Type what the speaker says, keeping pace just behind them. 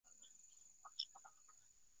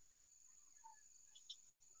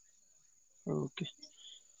Okay.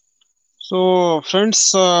 So,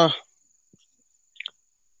 friends,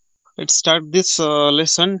 let's start this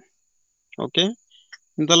lesson. Okay.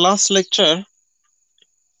 In the last lecture,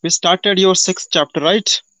 we started your sixth chapter,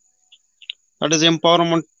 right? That is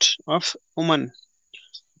empowerment of women.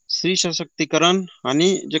 स्त्री सशक्तीकरण आणि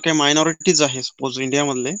जे काही minorities आहे suppose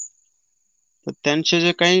इंडियामधले तर त्यांचे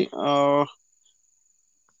जे काही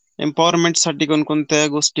एम्पॉवरमेंट साठी कोणकोणत्या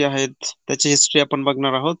गोष्टी आहेत त्याची हिस्ट्री आपण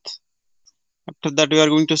बघणार आहोत. After that we R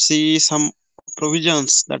going to C some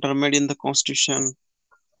provisions that are made in the constitution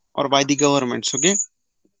or by the governments. Okay,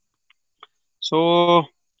 so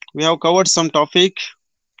we have covered some topic.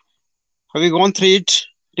 Have you gone through it,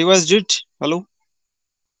 revised it? Hello?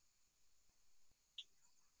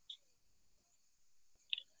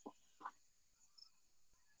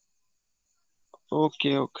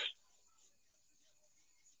 Okay, okay.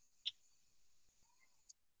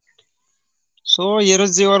 So here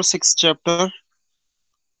is your sixth chapter.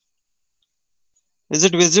 Is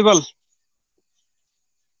it visible?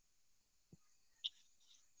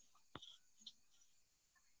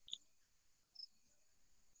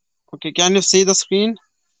 Okay, can you see the screen?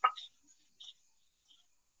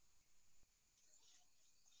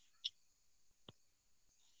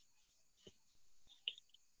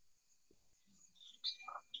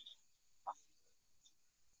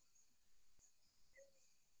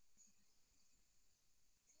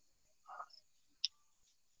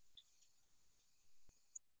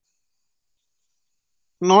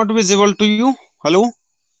 Not visible to you? Hello?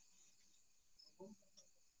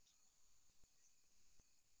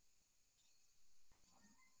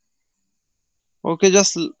 Okay,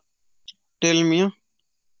 just tell me.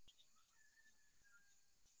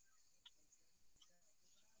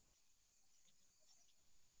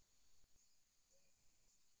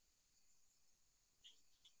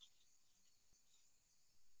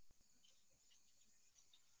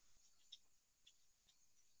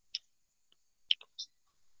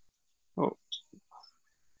 Oh.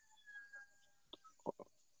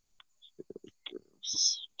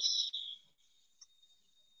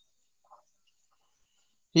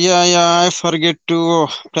 Yeah, I forget to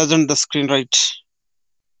present the screen, right?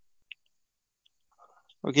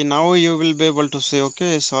 Okay, now you will be able to say,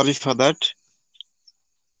 okay, sorry for that.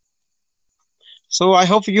 So I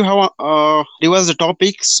hope you have revised the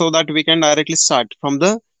topic so that we can directly start from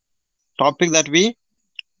the topic that we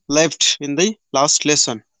left in the last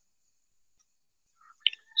lesson.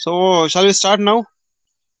 So shall we start now?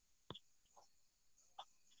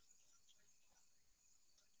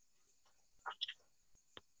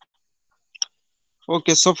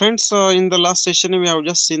 Okay, so friends, in the last session we have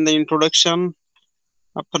just seen the introduction.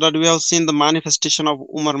 After that we have seen the manifestation of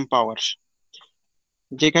woman power.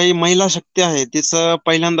 जे काही महिला शक्ती आहे तिचं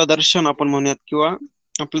पहिल्यांदा दर्शन आपण म्हणूयात किंवा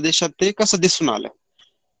आपल्या देशात ते कसं दिसून आलं.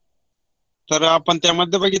 तर आपण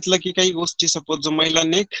त्यामध्ये बघितलं की काही गोष्टी सपोज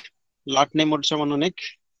महिलांनी एक लाटणे मोर्चा म्हणून एक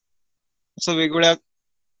असं वेगवेगळ्या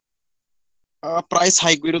प्राइस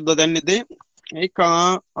हाईक विरुद्ध त्यांनी ते एक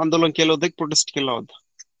आंदोलन केलं होतं, एक प्रोटेस्ट केला होता.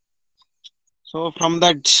 So from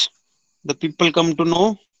that the people come to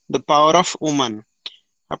know the power of woman.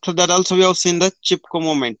 After that also we have seen the Chipko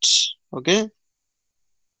movement. Okay,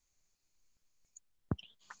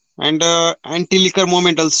 and anti-liquor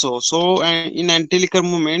movement also. So in anti-liquor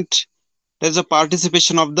movement there's a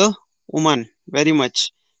participation of the woman very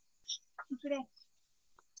much.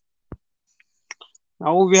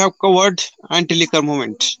 Now we have covered anti-liquor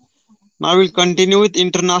movement. Now we'll continue with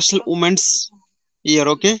International Women's Year.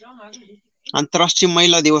 Okay, आंतरराष्ट्रीय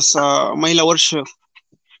महिला दिवस, महिला वर्ष,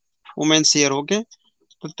 women's year. Okay,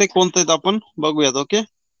 तर ते कोणतं आहेत आपण बघूयात. Okay,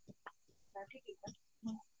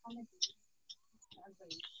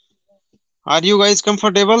 R you guys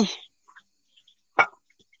comfortable?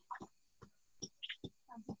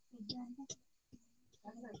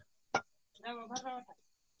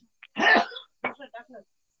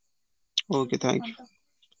 Okay, thank you.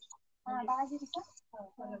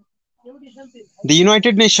 The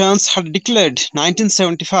United Nations had declared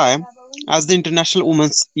 1975 as the International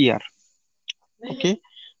Women's Year. Okay,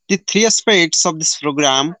 the three aspects of this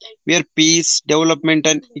program were peace, development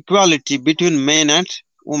and equality between men and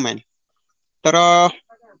women. तर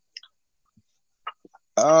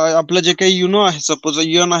आपलं जे काही Uno आहे, suppose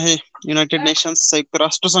UN आहे, United nations संयुक्त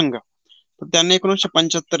राष्ट्रसंघ, तर त्यांनी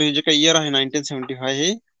 1975 हे जे काही इयर आहे 1975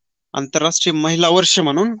 हे आंतरराष्ट्रीय महिला वर्ष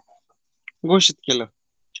म्हणून घोषित केलं.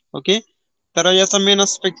 ओके, तर याचा मेन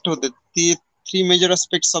अस्पेक्ट होते ती three major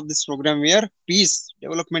aspects of this programme wear piece,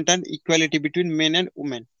 development and equality between men and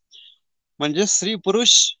women. म्हणजे स्त्री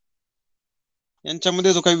पुरुष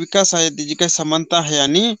यांच्यामध्ये जो काही विकास आहे, ती जी काही समानता आहे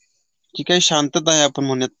आणि जी काही शांतता आहे आपण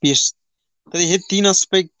म्हणूयात पीस, तर हे 3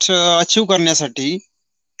 aspect अचीव करण्यासाठी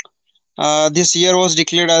this year was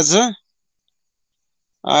declared as a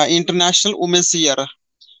International Women's Year.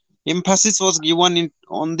 Emphasis was given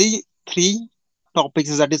on the 3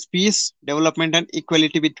 topics, that is peace, development, and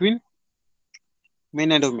equality between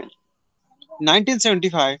men and women. In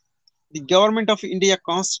 1975, the government of India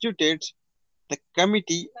constituted the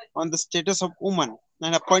Committee on the Status of Women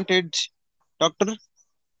and appointed Dr.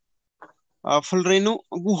 Fulrenu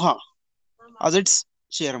Guha as its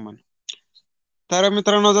chairman. तर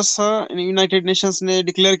मित्रांनो, जसं United नेशन्सने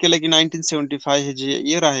declare केलं की 1975 हे जे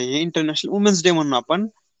year आहे हे international women's day म्हणून आपण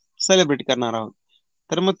सेलिब्रेट करणार आहोत.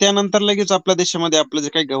 तर मग त्यानंतर लगेच आपल्या देशामध्ये आपलं जे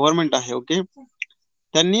काही गव्हर्नमेंट आहे, ओके,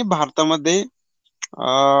 त्यांनी भारतामध्ये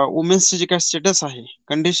वुमेन्सची जी काही स्टेटस आहे,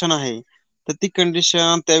 कंडिशन आहे, तर ती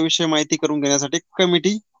कंडिशन त्याविषयी माहिती करून घेण्यासाठी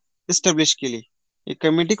कमिटी एस्टॅब्लिश केली. एक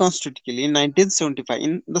कमिटी कॉन्स्टिट्यूट केली in 1975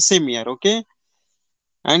 in the same year, okay.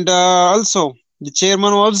 And also the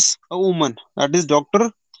chairman was a woman, that is Dr.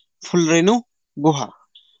 Fulrenu Guha.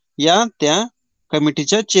 या त्या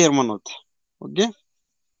कमिटीच्या चेअरमन होत्या, ओके.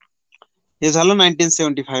 हे झालं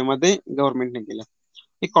 1975 मध्ये गव्हर्नमेंटने केलं.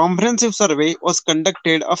 A comprehensive survey was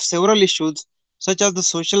conducted of several issues such as the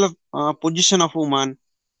social position of women,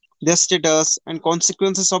 their status and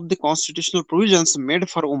consequences of the constitutional provisions made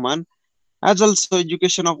for women, as also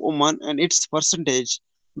education of women and its percentage,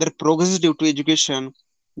 their progress due to education,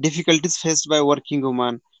 difficulties faced by working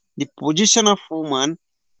women, the position of women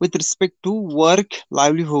with respect to work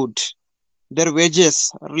livelihood, their wages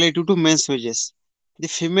relative to men's wages, the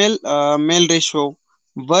female male ratio,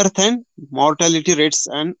 birth and mortality rates,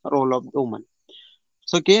 and role of women.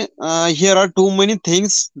 So, okay, here are too many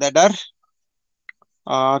things that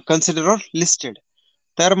are considered or listed.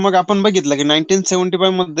 तर मग आपण बघितलं की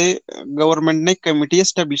 1975 मध्ये गव्हर्नमेंटने committee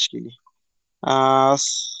establish केली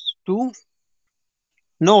to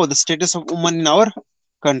know the status of women in our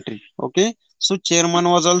country. Okay, so chairman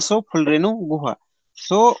was also Fulrenu Guha.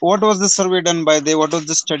 So what was the survey done by they? What was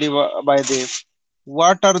the study by they?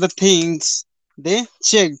 What are the things they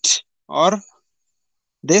checked or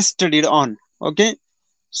they studied on? Okay,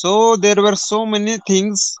 so there were so many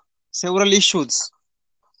things, several issues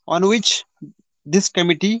on which this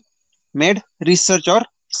committee made research or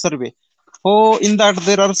survey. So in that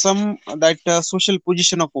there are some that social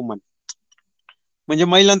position of women, म्हणजे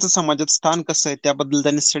महिलांचं समाजात स्थान कसं आहे त्याबद्दल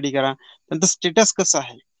त्यांनी study करा, त्यांचं स्टेटस कसं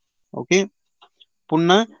आहे, ओके.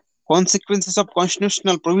 पुन्हा consequences of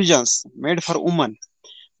constitutional provisions made for woman,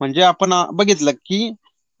 म्हणजे आपण बघितलं की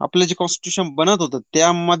आपलं जे कॉन्स्टिट्यूशन बनत होतं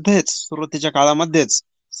त्यामध्येच सुरुवातीच्या काळामध्येच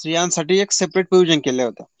स्त्रियांसाठी एक सेपरेट प्रोव्हिजन केलं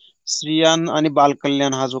होतं. स्त्रियां आणि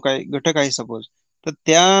बालकल्याण हा जो काही घटक आहे सपोज, तर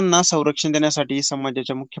त्यांना संरक्षण देण्यासाठी,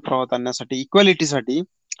 समाजाच्या मुख्य प्रवाहात आणण्यासाठी, इक्वॅलिटीसाठी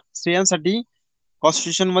स्त्रियांसाठी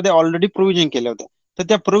कॉन्स्टिट्यूशन मध्ये ऑलरेडी प्रोव्हिजन केलं होतं. तर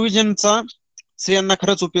त्या प्रोव्हिजनचा स्त्रियांना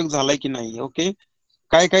खरंच उपयोग झालाय की नाही, ओके,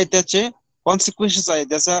 काय काय त्याचे कॉन्सिक्वेन्सेस आहेत,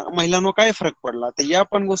 त्याचा महिलांवर काय फरक पडला, तर या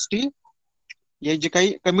पण गोष्टी हे जे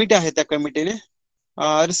काही कमिटी आहे त्या कमिटीने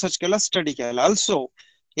रिसर्च केला, स्टडी केला. Also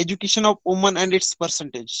education of woman and it's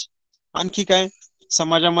percentage, आणखी काय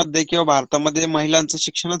समाजामध्ये किंवा भारतामध्ये महिलांचं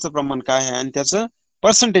शिक्षणाचं प्रमाण काय आहे आणि त्याचं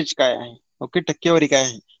पर्सेंटेज काय आहे, ओके, टक्केवारी काय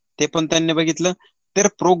आहे, ते पण त्यांनी बघितलं. तर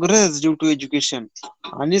प्रोग्रेस ड्यू टू एज्युकेशन,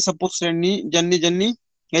 आणि सपोज ज्यांनी ज्यांनी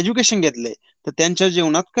एज्युकेशन घेतले तर त्यांच्या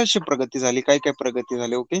जीवनात कशी प्रगती झाली, काय काय प्रगती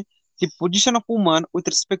झाली, ओके. ती position of woman with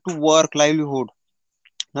respect to work livelihood.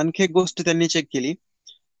 आणखी एक गोष्ट त्यांनी चेक केली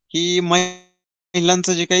की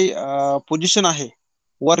महिलांचं जे काही पोझिशन आहे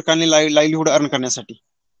वर्क आणि लाईव्हलीहूड अर्न करण्यासाठी,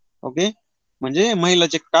 ओके, म्हणजे महिला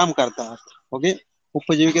जे काम करतात, ओके,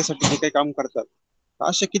 उपजीविकेसाठी जे काही काम करतात,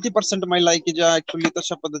 अशा किती पर्सेंट महिला आहे की ज्या ऍक्च्युअली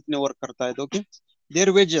तशा पद्धतीने वर्क करतायत, ओके. देअर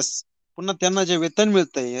वेजेस, पुन्हा त्यांना जे वेतन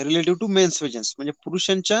मिळतंय रिलेटिव्ह टू मेन्स वेजेस, म्हणजे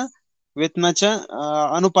पुरुषांच्या वेतनाच्या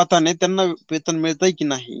अनुपाताने त्यांना वेतन मिळतंय की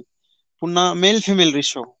नाही. पुन्हा मेल फिमेल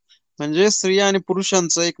रेशो, म्हणजे स्त्रिया आणि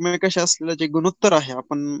पुरुषांचं एकमेकाशी असलेलं जे गुणोत्तर आहे,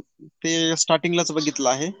 आपण ते स्टार्टिंगलाच बघितलं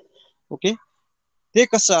आहे, ओके. ते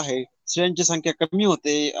कसं आहे, स्त्रियांची संख्या कमी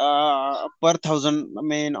होते पर 1000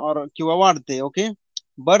 मेन और किंवा वाढते, okay.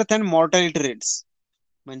 Birth and mortality rates,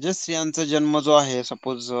 म्हणजे स्त्रियांचा जन्म जो आहे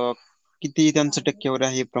सपोज किती त्यांचं टक्केवारी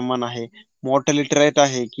आहे, प्रमाण आहे, मॉर्टॅलिटी रेट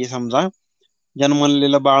आहे की समजा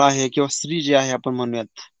जन्मलेलं बाळ आहे किंवा स्त्री जी आहे आपण म्हणूयात,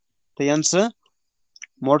 तर यांचं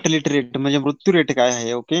मॉर्टॅलिटी रेट म्हणजे मृत्यू रेट काय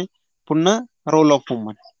आहे, ओके. पुन्हा रोल ऑफ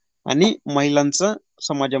वुमन, आणि महिलांचं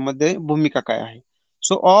समाजामध्ये भूमिका काय आहे.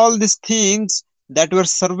 So all this things that वर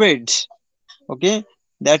served, okay,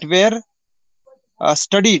 that wear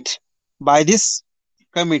studied by this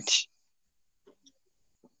committee.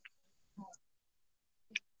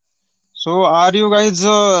 So, are you guys?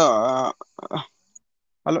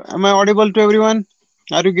 Hello, am I audible to everyone?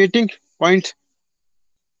 Are you getting? Point.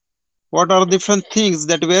 What are different things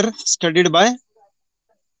that were studied by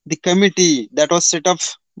the committee that was set up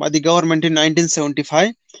by the government in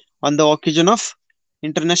 1975 on the occasion of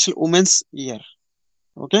International Women's Year?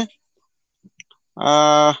 Okay.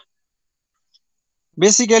 Uh,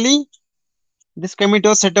 Basically, this committee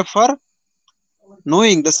was set up for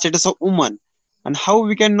knowing the status of woman and how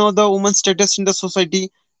we can know the woman's status in the society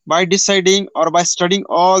by deciding or by studying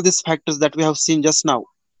all these factors that we have seen just now,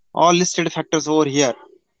 all listed factors over here.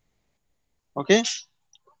 Okay,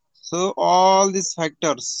 so all these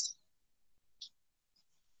factors,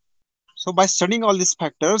 so by studying all these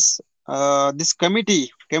factors, this committee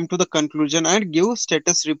came to the conclusion and give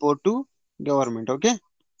status report to government. Okay,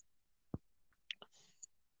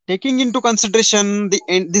 taking into consideration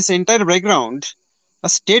this entire background, a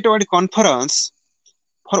statewide conference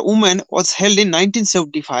for women was held in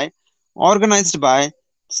 1975, organized by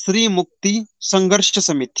Sri Mukti Sangharsh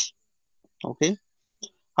Samiti. Okay,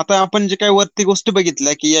 आता आपण जे काही वरती गोष्टी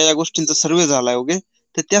बघितल्या की या गोष्टींचा सर्वे झालाय, ओके,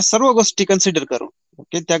 तर त्या सर्व गोष्टी कन्सिडर करून,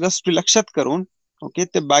 ओके, त्या गोष्टी लक्षात करून, ओके,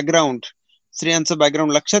 ते बॅकग्राऊंड, स्त्रियांचं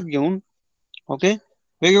बॅकग्राऊंड लक्षात घेऊन, ओके,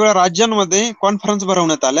 वेगवेगळ्या राज्यांमध्ये कॉन्फरन्स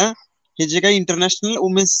भरवण्यात आल्या. हे जे काही इंटरनॅशनल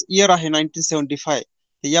वुमेन्स इयर आहे 1975,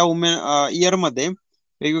 या वुमेन इयर मध्ये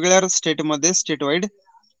वेगवेगळ्या स्टेटमध्ये state wide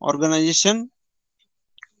organisation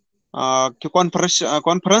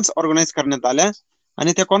conference organise करण्यात आल्या.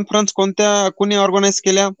 आणि त्या कॉन्फरन्स कोणी ऑर्गनाईज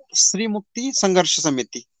केल्या? स्त्री मुक्ती संघर्ष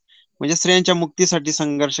समिती, म्हणजे स्त्रियांच्या मुक्तीसाठी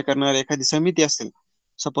संघर्ष करणारी एखादी समिती असेल,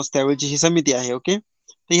 सपोज त्यावेळची ही समिती आहे. ओके,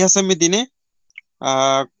 तर ह्या समितीने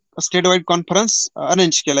स्टेट वाईड कॉन्फरन्स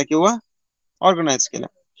अरेंज केला किंवा ऑर्गनाईज केला.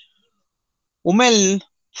 Women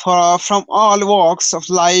from all walks of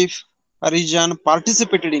life region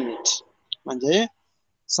participated in it, म्हणजे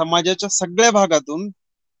समाजाच्या सगळ्या भागातून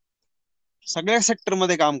सगळ्या सेक्टर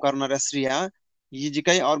मध्ये काम करणाऱ्या स्त्रिया ही जी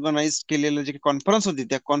काही ऑर्गनाईज केलेलं जे कॉन्फरन्स होती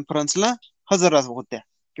त्या कॉन्फरन्सला हजर होत्या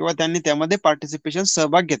किंवा त्यांनी त्यामध्ये पार्टिसिपेशन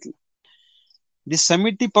सहभाग घेतला. द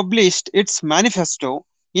समिती पब्लिश्ड इट्स मॅनिफेस्टो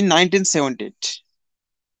इन 1978.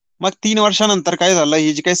 मग 3 वर्षानंतर काय झालं,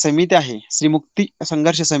 ही जी काही समिती आहे श्रीमुक्ती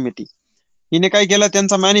संघर्ष समिती, हिने काय केलं,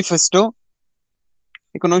 त्यांचा मॅनिफेस्टो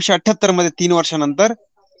 1978 मध्ये 3 वर्षानंतर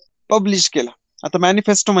पब्लिश केला. आता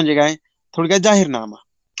मॅनिफेस्टो म्हणजे काय, थोडक्यात जाहीरनामा.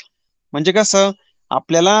 म्हणजे कसं,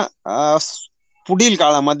 आपल्याला पुढील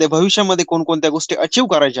काळामध्ये भविष्यामध्ये कोणकोणत्या गोष्टी अचीव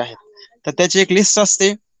करायच्या आहेत, तर त्याची एक लिस्ट असते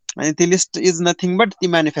आणि ती लिस्ट इज नथिंग बट ती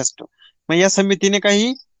मॅनिफेस्टो. मग या समितीने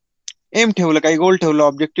काही एम ठेवलं, काही गोल ठेवलं,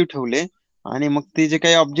 ऑब्जेक्टिव्ह ठेवले, आणि मग ते जे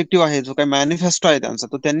काही ऑब्जेक्टिव्ह आहे, जो काही मॅनिफेस्टो आहे त्यांचा,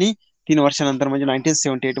 तो त्यांनी 3 वर्षानंतर म्हणजे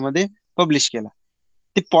 1978 मध्ये पब्लिश केला.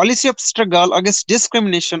 The policy of struggle against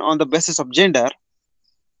discrimination on the basis of gender,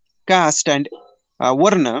 caste and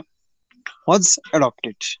वर्ण was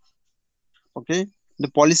adopted. Okay, the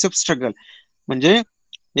policy of struggle म्हणजे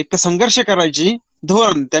एक तर संघर्ष करायची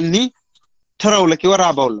धोरण त्यांनी ठरवलं किंवा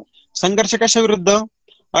राबवलं. संघर्ष कशा विरुद्ध?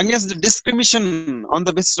 Against discrimination on the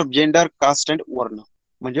basis of gender, caste and वर्ण,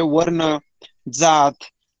 म्हणजे वर्ण, जात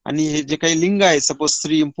आणि हे जे काही लिंग आहे, सपोज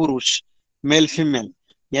स्त्री पुरुष, मेल फिमेल,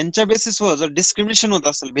 यांच्या बेसिसवर जर डिस्क्रिमिनेशन होत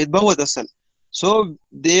असेल, भेदभाव होत असेल, so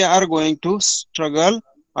they are going to struggle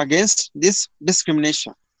against this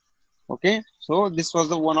discrimination. Okay, so this was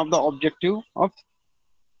the one of the objective of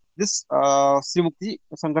this Sri Mukti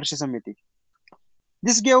Sangharsha Samiti.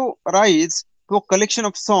 This gave rise to a collection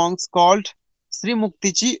of songs called Sri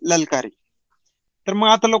Muktiची ललकारी. तर मग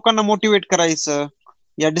आता लोकांना motivate करायचं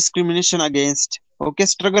या discrimination against, okay,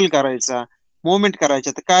 struggle करायचा, movement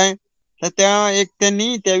करायचा, तर काय, तर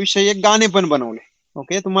त्यांनी त्याविषयी एक गाणे पण बनवले.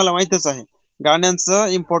 ओके, तुम्हाला माहितच आहे गाण्यांचं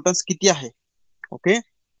इम्पॉर्टन्स किती आहे. ओके,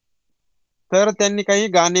 तर त्यांनी काही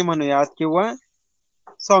गाणे म्हणूयात किंवा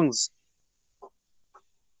सॉंग्स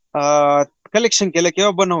कलेक्शन केलं किंवा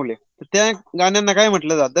बनवले, तर त्या गाण्यांना काय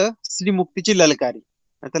म्हटलं जातं, श्री मुक्तीची ललकारी.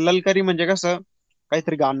 आता ललकारी म्हणजे कसं,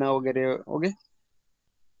 काहीतरी गाणं वगैरे. ओके,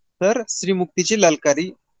 तर श्री मुक्तीची ललकारी,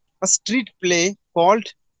 अ स्ट्रीट प्ले कॉल्ड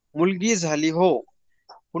मुलगी झाली हो.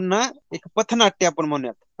 पुन्हा एक पथनाट्य आपण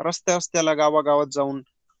म्हणूयात, रस्त्या रस्त्याला गावागावात जाऊन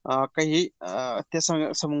काही त्या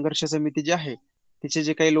संघर्ष समिती जी आहे तिचे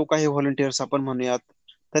जे काही लोक आहे, व्हॉलंटियर्स आपण म्हणूयात,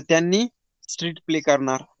 तर त्यांनी स्ट्रीट प्ले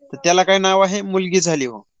करणार, तर त्याला काय नाव आहे, मुलगी झाली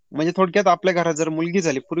हो. म्हणजे थोडक्यात आपल्या घरात जर मुलगी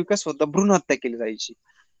झाली, पूर्वी कसं होतं, भ्रूण हत्या केली जायची.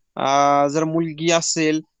 जर मुलगी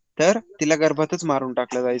असेल तर तिला गर्भातच मारून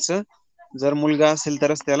टाकलं जायचं, जर मुलगा असेल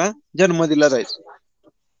तरच त्याला जन्म दिला जायचा.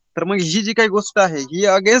 तर मग ही जी काही गोष्ट आहे ही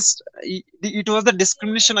against, it was the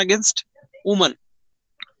discrimination against woman.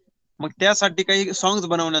 मग त्यासाठी काही सॉंग्स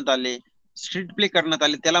बनवण्यात आले, स्ट्रीट प्ले करण्यात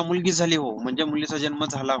आले, त्याला मुलगी झाली हो म्हणजे मुलीचा जन्म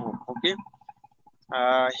झाला हो. ओके,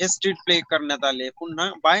 हे स्ट्रीट प्ले करण्यात आले पुन्हा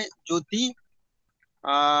बाय ज्योती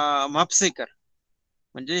म्हापसेकर.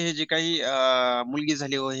 म्हणजे हे जे काही मुलगी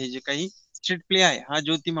झाली व हे जे काही स्ट्रीट प्ले आहे हा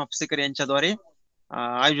ज्योती म्हापसेकर यांच्याद्वारे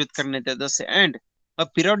आयोजित करण्यात येत असे. अँड अ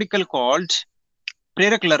पिरियडिकल कॉल्ड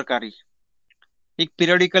प्रेरक ललकारी, एक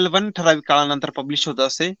पिरियडिकल पण ठराविक काळानंतर पब्लिश होत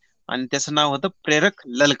असे आणि त्याचं नाव होतं प्रेरक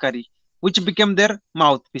ललकारी, विच बिकेम देअर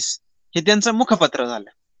माउथपीस. हे त्यांचं मुखपत्र झालं.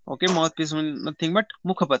 ओके, माउथपीस नथिंग बट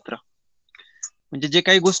मुखपत्र. म्हणजे जे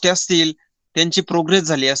काही गोष्टी असतील त्यांची प्रोग्रेस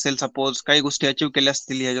झाली असेल, सपोज काही गोष्टी अचीव्ह केल्या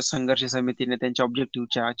असतील या संघर्ष समितीने त्यांच्या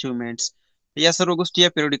ऑब्जेक्टिव्हच्या अचिव्हमेंट्स, या सर्व गोष्टी या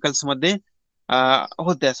पिरियडिकल्स मध्ये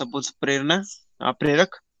होत्या. सपोज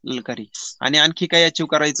प्रेरक ललकारी. आणि आणखी काही अचीव्ह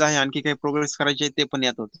करायचं आहे, आणखी काही प्रोग्रेस करायची आहे ते पण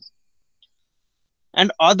यात होतं.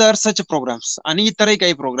 अँड अदर सच प्रोग्राम्स, आणि इतरही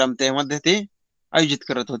काही प्रोग्राम त्यामध्ये ते आयोजित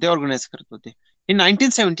करत होते, ऑर्गनाईज करत होते. इन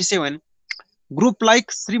 1977 ग्रुप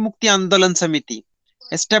लाईक श्री मुक्ती आंदोलन समिती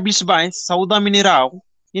established by Saudamini Rao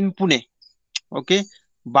in Pune. Okay,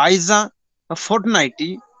 Baiza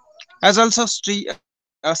fortnighty as also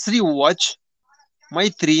Sri Watch,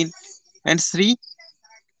 Maitrin and Sri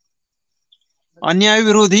अन्याय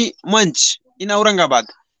विरोधी मंच इन औरंगाबाद,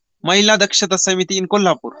 महिला दक्षता समिती इन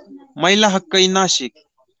कोल्हापूर, महिला हक्क इन नाशिक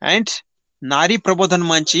अँड नारी प्रबोधन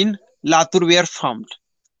मंच इन लातूर वेअर फॉर्म्ड.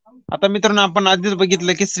 आता मित्रांनो, आपण आधीच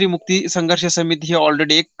बघितलं की श्री मुक्ती संघर्ष समिती ही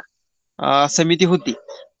ऑलरेडी एक समिती होती,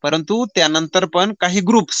 परंतु त्यानंतर पण काही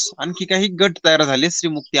ग्रुप्स, आणखी काही गट तयार झाले श्री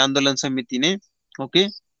मुक्ती आंदोलन समितीने. ओके,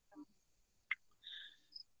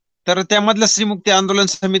 तर त्यामधलं श्री मुक्ती आंदोलन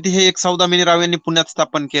समिती हे एक सौदामिनी राव यांनी पुण्यात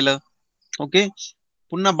स्थापन केलं. ओके,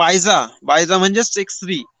 पुन्हा बायजा म्हणजेच एक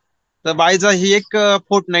स्त्री, तर बायजा ही एक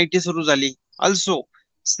फोर्टनाईटी सुरू झाली. अल्सो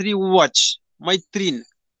श्री वॉच, मैत्रीण,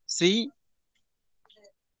 श्री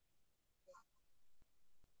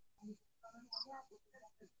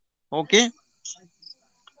ओके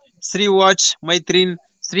श्री वॉच, मैत्रीण,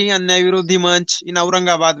 श्री अन्याय विरोधी मंच इन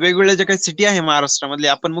औरंगाबाद. वेगवेगळे जे काही सिटी आहे महाराष्ट्रामधले,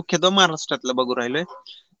 आपण मुख्यतः महाराष्ट्रातलं बघू राहिलोय,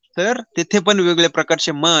 तर तिथे पण वेगवेगळ्या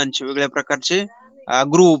प्रकारचे मंच, वेगवेगळ्या प्रकारचे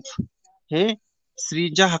ग्रुप हे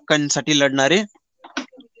स्त्रीच्या हक्कांसाठी लढणारे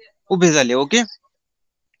उभे झाले. Okay,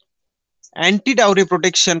 anti dowry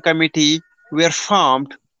protection committee wear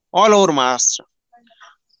formed all over Maharashtra.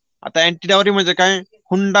 आता अँटी डावरी म्हणजे काय?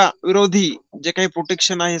 हुंडा विरोधी जे काही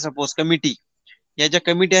प्रोटेक्शन आहे, सपोज कमिटी, या ज्या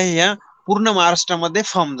कमिटी आहे ह्या पूर्ण महाराष्ट्रामध्ये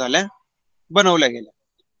फॉर्म झाल्या, बनवल्या गेल्या.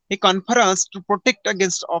 हे conference to protect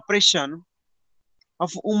against operation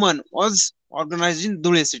of woman was organise in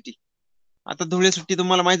Dhule city. आता धुळे सिटी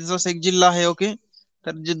तुम्हाला माहितीच असं एक जिल्हा आहे. ओके,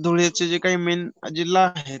 तर जे धुळेचे जे काही मेन जिल्हा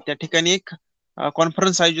आहे त्या ठिकाणी एक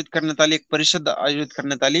कॉन्फरन्स आयोजित करण्यात आली, एक परिषद आयोजित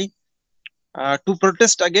करण्यात आली to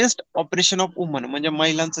prostate against operation of woman, म्हणजे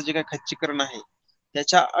महिलांचं जे काही खच्चीकरण आहे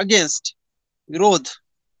त्याच्या अगेन्स्ट, विरोध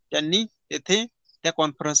त्यांनी येथे त्या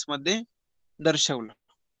कॉन्फरन्स मध्ये दर्शवलं.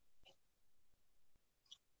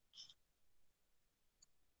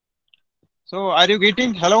 So are you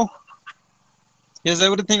getting? Hello? Is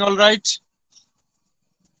everything all right?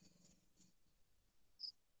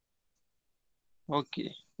 Okay,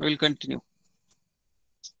 we'll continue.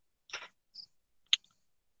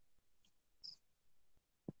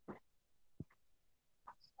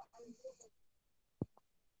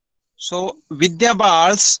 So Vidya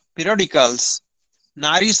Bal's periodicals,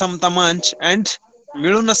 Nari Samta Manch and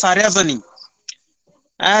Miluna Saryazani,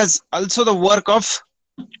 as also the work of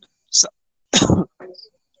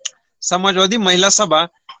Samajwadi Mahila Sabha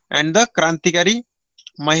and the Krantikari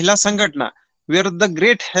Mahila Sangatna were the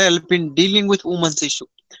great help in dealing with women's issue.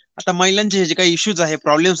 आता महिलांचे जे काही issues आहे,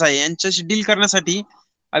 problems आहे, यांच्याशी deal करण्यासाठी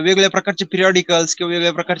वेगवेगळ्या प्रकारचे पिरियडिकल्स किंवा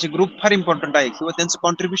वेगवेगळ्या प्रकारचे ग्रुप फार इम्पॉर्टंट आहे, किंवा त्यांचं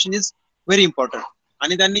कॉन्ट्रीब्युशन इज व्हेरी इम्पॉर्टंट.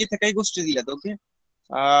 आणि त्यांनी इथे काही गोष्टी दिल्यात. ओके,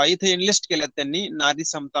 इथे इनलिस्ट केल्यात त्यांनी: नारी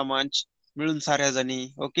समता मंच, मिळून साऱ्या जणी.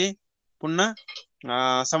 ओके,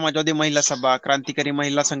 पुन्हा समाजवादी महिला सभा, क्रांतिकारी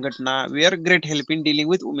महिला संघटना wear great help in dealing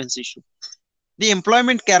with women's issue. The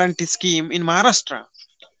employment guarantee scheme in Maharashtra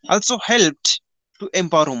also helped to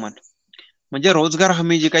empower woman. म्हणजे रोजगार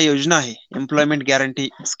हमी जी काही योजना आहे, एम्प्लॉयमेंट गॅरंटी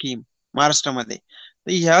स्कीम महाराष्ट्रामध्ये,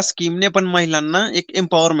 तर ह्या स्कीमने पण महिलांना एक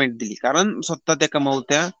एम्पॉवरमेंट दिली, कारण स्वतः त्या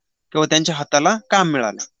कमवत्या किंवा त्यांच्या हाताला काम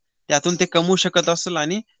मिळालं, त्यातून ते कमवू शकत असेल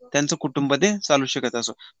आणि त्यांचं कुटुंब ते चालू शकत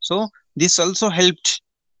असो. So this also helped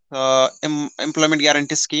employment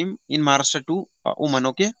guarantee scheme in Maharashtra to woman.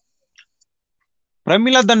 Okay,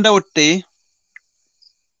 Pramila दंडवट्टे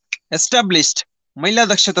established महिला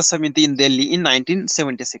दक्षता समिती इन दिल्ली इन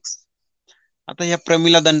 1976. आता या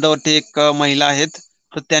प्रमिला दंडवट्टे एक महिला आहेत,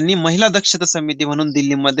 तर त्यांनी महिला दक्षता समिती म्हणून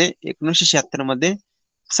दिल्लीमध्ये 1976 मध्ये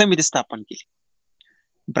समिती स्थापन केली.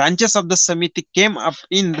 ब्रांचेस ऑफ द समिती came up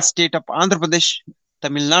in the state of Andhra Pradesh,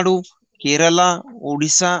 Tamil Nadu, Kerala,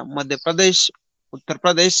 Odisha, Madhya Pradesh, Uttar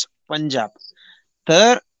Pradesh, Punjab.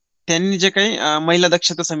 तर त्यांनी जे काही महिला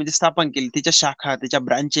दक्षता समिती स्थापन केली, तिच्या शाखा, तिच्या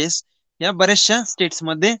ब्रांचेस या बऱ्याचशा स्टेट्स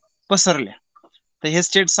मध्ये पसरल्या. तर हे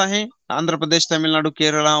स्टेट्स आहे Andhra Pradesh, Tamil Nadu,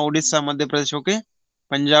 Kerala, Odisha, Madhya Pradesh, okay,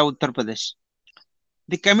 Punjab, Uttar Pradesh.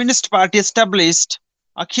 The communist party established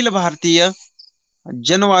Akhil Bharatiya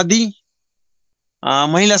जनवादी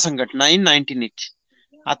महिला संघटना इन 1980.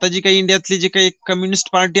 आता जी काही इंडियातली जी काही कम्युनिस्ट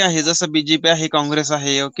पार्टी आहे, जसं बीजेपी आहे, काँग्रेस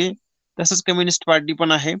आहे, ओके, तसंच कम्युनिस्ट पार्टी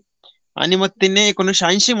पण आहे. आणि मग तिने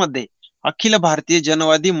 1980 मध्ये अखिल भारतीय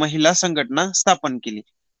जनवादी महिला संघटना स्थापन केली.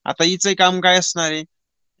 आता हिचं काम काय असणार आहे?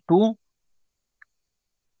 To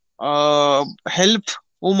help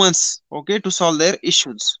women's, okay, to solve there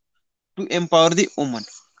issues, to empower the woman.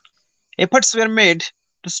 Efforts were made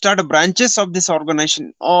to start branches of this organization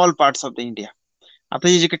in all parts of the India. आता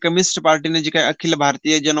ही जी काही कम्युनिस्ट पार्टीने जी काही अखिल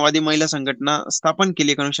भारतीय जनवादी महिला संघटना स्थापन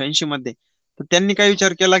केली 1980 मध्ये, तर त्यांनी काय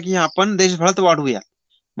विचार केला की आपण देशभरात वाढवूया.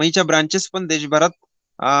 मग हिच्या ब्रांचेस पण देशभरात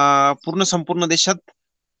संपूर्ण देशात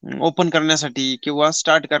ओपन करण्यासाठी किंवा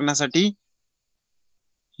स्टार्ट करण्यासाठी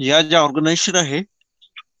या ज्या ऑर्गनायझेशन आहे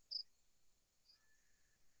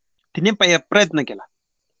तिने प्रयत्न केला.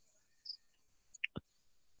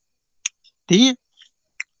 ती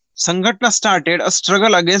संघटना started a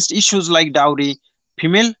struggle against issues like dowry,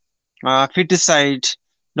 female feticide,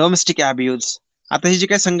 domestic abuse. आता ही जी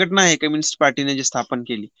काही संघटना आहे कम्युनिस्ट पार्टीने जी स्थापन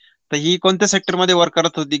केली, तर ही कोणत्या सेक्टरमध्ये वर्क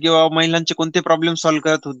करत होती किंवा महिलांचे कोणते प्रॉब्लेम सॉल्व्ह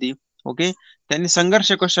करत होती? ओके, त्यांनी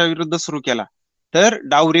संघर्ष कशा विरुद्ध सुरू केला? तर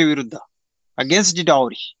डावरी विरुद्ध, अगेन्स्ट दी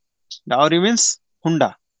डावरी. डावरी मीन्स हुंडा,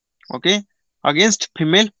 ओके. अगेन्स्ट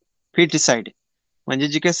फिमेल फेटिसाइड म्हणजे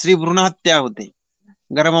जी काही स्त्री भ्रूण हत्या होते,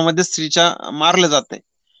 गर्भामध्ये स्त्रीच्या मारलं जाते,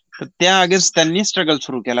 तर त्या अगेन्स्ट त्यांनी स्ट्रगल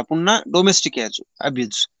सुरू केला. पुन्हा डोमेस्टिक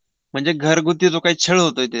अब्यूज म्हणजे घरगुती जो काही छळ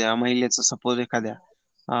होतोय त्या महिलेचा,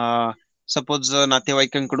 सपोज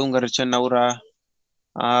नातेवाईकांकडून, घरच्या नवरा,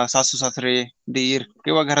 सासू सासरे, दीर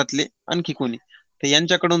किंवा घरातले आणखी कोणी, तर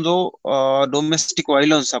यांच्याकडून जो डोमेस्टिक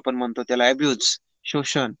व्हायलन्स आपण म्हणतो त्याला, अब्यूज,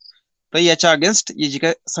 शोषण, तर याच्या अगेन्स्ट ही जी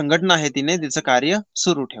काही संघटना आहे तिने तिचं कार्य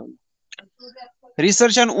सुरू ठेवलं.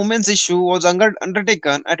 Research on women's issue was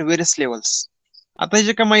undertaken at various levels. आता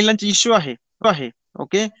जे काही महिलांचे इश्यू आहे,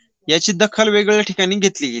 ओके, याची दखल वेगवेगळ्या ठिकाणी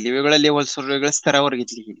घेतली गेली, वेगवेगळ्या लेवल्सवर, वेगवेगळ्या स्तरावर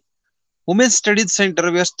घेतली गेली. Women's studies centre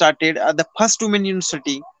way started at the first women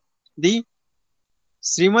university, the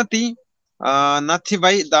Shrimati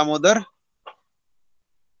Nathibai Damodar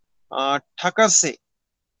ठाकरसे,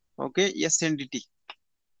 okay, SNDT.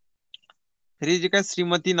 तरी जे काय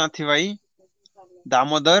श्रीमती नाथीबाई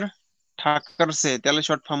दामोदर ठाकरसे, त्याला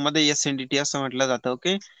शॉर्ट फॉर्म मध्ये SNDT असं म्हटलं जातं,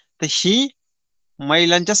 ओके. तर ही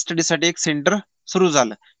महिलांच्या स्टडीसाठी एक सेंटर सुरू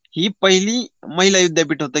झालं. ही पहिली महिला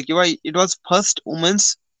विद्यापीठ होतं किंवा it was first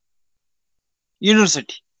women's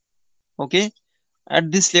university, okay. At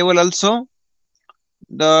this level also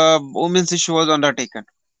the women's issue was undertaken.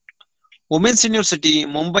 Women's university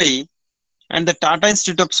Mumbai and the Tata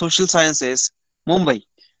institute of social sciences Mumbai,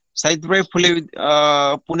 Savitribai Phule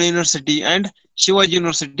Pune university and Shivaji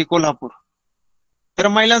university Kolhapur. तर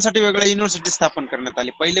महिलांसाठी वेगळ्या युनिव्हर्सिटी स्थापन करण्यात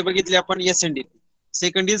आली. पहिले बघितले आपण SNDT,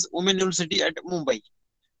 second is women university at Mumbai,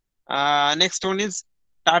 next one is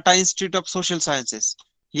Tata institute of social sciences.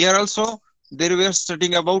 Here also there we R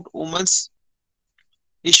studying about women's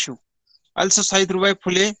issue. Also Savitribai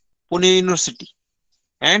Phule Pune University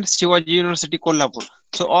and Shivaji University Kolhapur.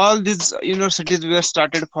 So all these universities were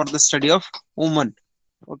started for the study of women.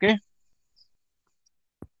 Okay.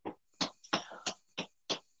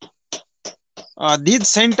 These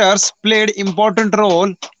centers played important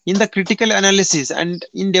role in the critical analysis and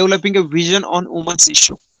in developing a vision on women's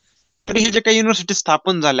issue. तर हे जे काही university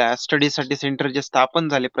स्थापन झाल्या, स्टडीसाठी centre जे स्थापन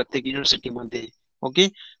झाले प्रत्येक युनिव्हर्सिटीमध्ये, ओके,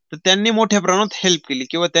 तर त्यांनी मोठ्या प्रमाणात हेल्प केली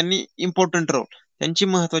किंवा त्यांनी इम्पॉर्टंट रोल, त्यांची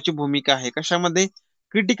महत्वाची भूमिका आहे कशामध्ये?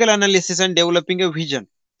 Critical analysis and developing a vision,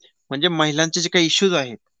 म्हणजे महिलांचे जे काही इश्यूज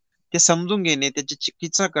आहेत ते समजून घेणे, त्याची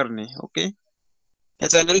चिकित्सा करणे, ओके,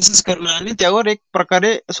 त्याचं अनालिसिस करणं आणि त्यावर एक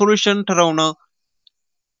प्रकारे सोल्युशन ठरवणं,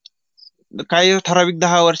 काही ठराविक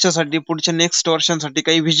 10 वर्षासाठी, पुढच्या नेक्स्ट वर्षांसाठी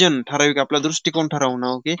काही व्हिजन ठराविक, आपला दृष्टिकोन ठरवणं,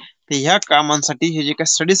 ओके. तर ह्या कामांसाठी हे जे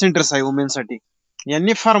काही स्टडी सेंटर्स आहे वुमेनसाठी,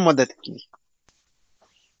 यांनी फार मदत केली.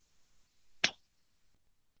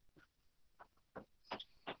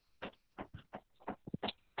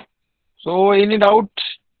 So any doubt,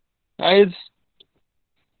 guys?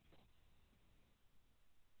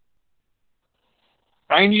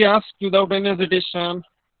 Kindly ask without any hesitation.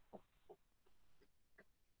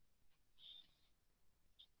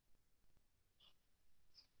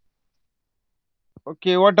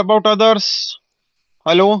 Okay, what about others?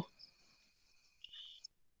 Hello?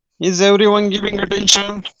 Is everyone giving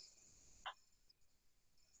attention?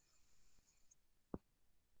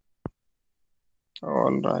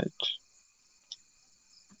 All right.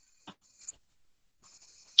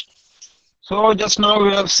 So just now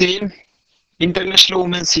we have seen international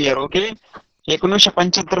women's year. Okay,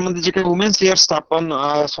 1975 मध्ये जे काही women's year स्थापन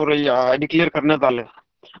declare करण्यात आलं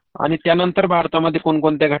आणि त्यानंतर भारतामध्ये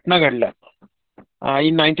कोणकोणत्या घटना घडल्या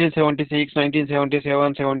इन 1976,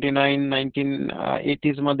 1977, 79,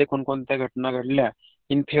 1980s मध्ये कोणकोणत्या घटना घडल्या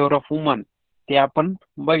इन फेवर ऑफ वुमन ते आपण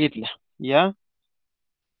बघितल्या या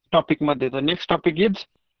टॉपिक मध्ये. तर next topic is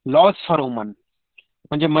lodge for woman.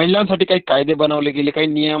 म्हणजे महिलांसाठी काही कायदे बनवले गेले, काही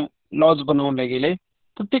नियम लॉज बनवले गेले,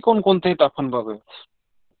 तर ते कोणकोणते आहेत आपण बघूया.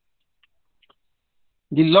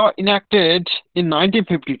 The law enacted in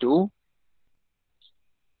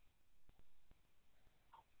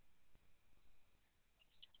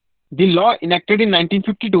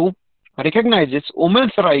 1952 recognizes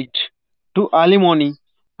women's right to alimony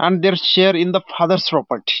and their share in the father's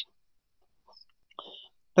property.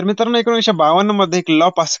 तर मित्रांनो 1952 मध्ये एक लॉ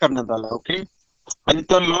पास करण्यात आला. ओके, आणि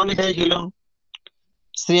त्या लॉने काय केलं,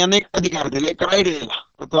 स्त्रियांना एक अधिकार दिला, एक राईट दिला.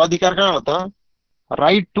 तर तो अधिकार काय होता,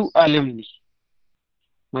 राईट टू अॅलिमनी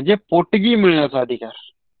म्हणजे पोटगी मिळण्याचा अधिकार,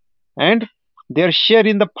 and there share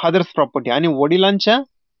in the fathers property आणि वडिलांच्या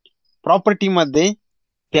प्रॉपर्टीमध्ये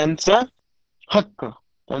त्यांचा हक्क,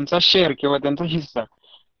 त्यांचा शेअर किंवा त्यांचा हिस्सा.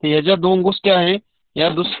 ह्या ज्या दोन गोष्टी आहे, या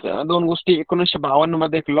दोन गोष्टी 1952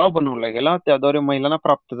 मध्ये एक लॉ बनवला गेला, त्याद्वारे महिलांना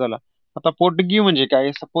प्राप्त झाला. आता पोटगी म्हणजे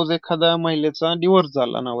काय, सपोज एखाद्या महिलेचा डिवोर्स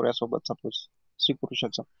झाला नवऱ्यासोबत, सपोज स्त्री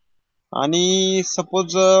पुरुषाचा, आणि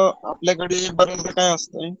सपोज आपल्याकडे बरेचदा काय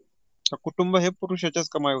असतंय, कुटुंब हे पुरुषाच्याच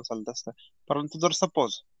कमाईवर चालत असतं. परंतु जर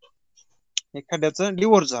सपोज एखाद्याचा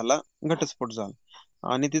डिवोर्स झाला, घटस्फोट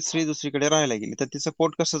झाला आणि ती स्त्री दुसरीकडे राहायला गेली, तर तिचं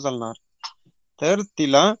पोट कसं चालणार, तर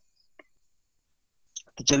तिला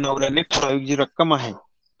तिच्या नवऱ्याने ठराविक जी रक्कम आहे,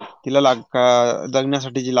 तिला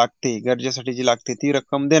जगण्यासाठी जी लागते, गरजेसाठी जी लागते, ती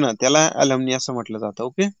रक्कम देणं, त्याला अॅलमनी असं म्हटलं जातं.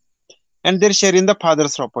 Okay, and there share in the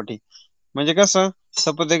fathers property म्हणजे कसं,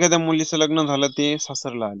 सपोज एखाद्या मुलीचं लग्न झालं, ते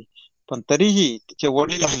सासरला आली, पण तरीही तिचे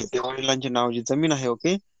वडील आहे, त्या वडिलांचे नाव जी जमीन आहे,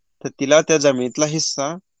 ओके, तर तिला त्या जमिनीतला हिस्सा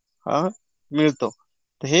हा मिळतो.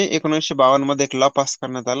 तर हे 1952 मध्ये एक लॉ पास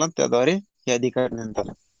करण्यात आला, त्याद्वारे हे अधिकार देण्यात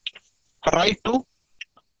आला. Right to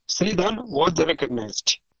Shridhan was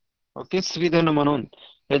recognised. Okay, Shridhan म्हणून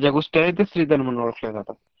या ज्या गोष्टी आहेत ते श्रीधन म्हणून ओळखल्या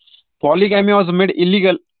जातात. पॉलिगॅमी was made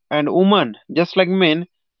illegal and woman just like main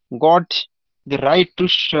got the right to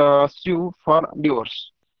Suu for divorce.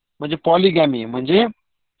 म्हणजे पॉलिगॅमी म्हणजे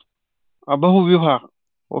बहुविवाह.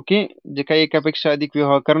 ओके, जे काही एकापेक्षा अधिक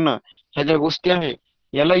विवाह करणं, ह्या ज्या गोष्टी आहे,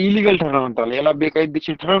 याला इलिगल ठरवण्यात आलं, याला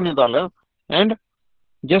बेकायदेशीर ठरवण्यात आलं. अँड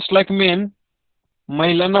जस्ट लाईक मेन,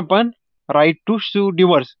 महिलांना पण राईट टू स्यू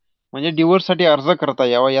डिवोर्स म्हणजे डिवोर्स साठी अर्ज करता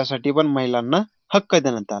यावा, यासाठी पण महिलांना हक्क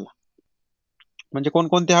देण्यात आला. म्हणजे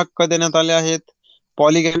कोणकोणते हक्क देण्यात आले आहेत,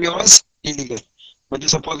 पॉलिगॅमी वॉज इलिगल म्हणजे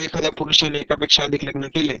सपोज एखाद्या पुरुषाने एकापेक्षा अधिक लग्न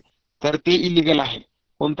केले तर ते इलिगल आहे,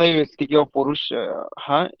 कोणताही व्यक्ती किंवा पुरुष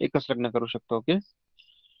हा एकच लग्न करू शकतो. Okay,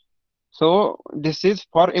 so this is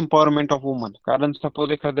for empowerment of woman. कारण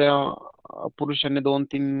सपोज एखाद्या पुरुषाने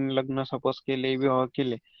 2-3 लग्न सपोज केले, विवाह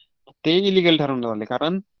केले, ते इलिगल ठरवून झाले,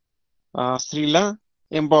 कारण स्त्रीला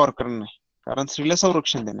एम्पॉवर करणं, कारण स्त्रीला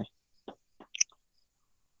संरक्षण देणे.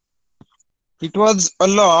 It was a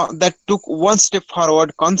law that took one step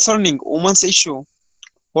forward concerning women's issue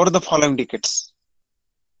for the following decades.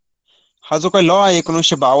 हा जो काही लॉ आहे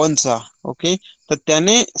 1952चा, ओके, तर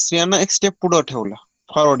त्याने स्त्रियांना एक स्टेप पुढे ठेवला,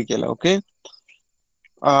 फॉरवर्ड केला. Okay,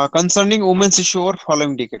 concerning women's issue for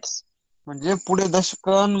following decades म्हणजे पुढे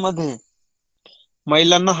दशकांमध्ये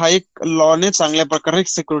महिलांना हा एक लॉने चांगल्या प्रकारे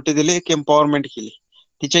सिक्युरिटी दिली, एक एम्पॉवरमेंट केली,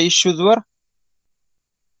 तिच्या इश्यूजवर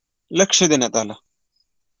लक्ष देण्यात आलं,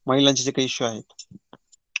 महिलांचे जे काही इश्यू आहेत.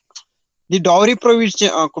 The Dowry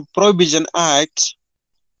Prohibition Act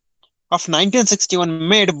of 1961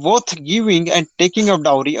 made both giving and taking of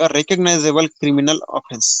dowry a recognizable criminal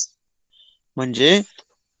offense. म्हणजे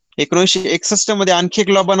 1961 मध्ये आणखी एक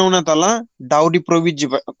लॉ बनवण्यात आला, डावरी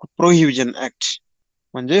प्रोहिबिजन ऍक्ट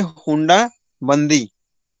म्हणजे हुंडा बंदी.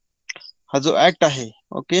 हा जो ऍक्ट आहे,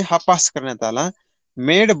 ओके, हा पास करण्यात आला.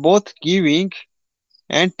 Made both giving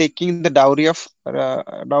and taking the dowry a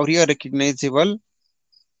रेकग्नायझेबल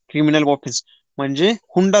criminal offence म्हणजे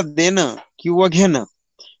हुंडा देणं किंवा घेणं,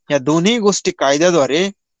 या दोन्ही गोष्टी कायद्याद्वारे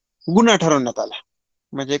गुन्हा ठरवण्यात आला.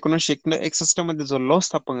 म्हणजे 1961 मध्ये जो लॉ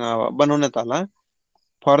बनवण्यात आला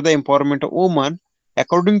for the empowerment of woman,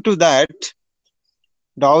 according to that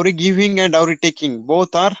dowry giving and dowry taking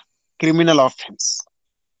both R criminal offence.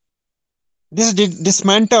 This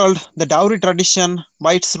dismantled the dowry tradition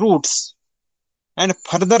by its roots and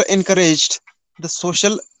further encouraged the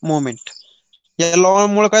social movement. या law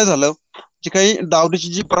मुळे काय झालं, जी काही डावरीची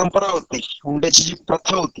जी परंपरा होती, हुंड्याची जी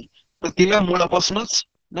प्रथा होती, तर तिला मुळापासूनच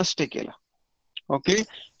नष्ट केलं. Okay.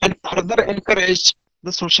 And further encourage the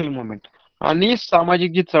social movement. आणि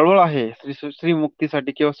सामाजिक जी चळवळ आहे स्त्री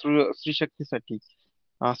मुक्तीसाठी किंवा स्त्री शक्तीसाठी,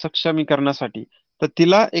 सक्षमीकरणासाठी, तर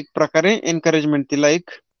तिला एक प्रकारे एनकरेजमेंट, तिला एक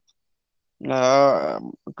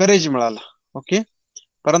करेज मिळाला. ओके.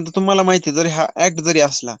 परंतु तुम्हाला माहिती आहे, जरी हा ऍक्ट जरी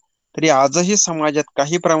असला तरी आजही समाजात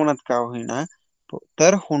काही प्रमाणात का होईना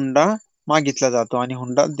तर हुंडा मागितला जातो आणि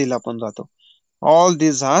हुंडा दिला पण जातो. ऑल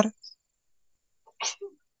दिस आर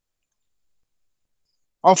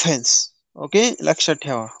ऑफेन्स. ओके, लक्षात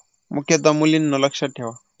ठेवा, मुख्यतः मुलींना लक्षात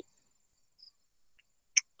ठेवा.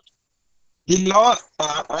 The law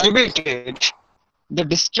alleviated the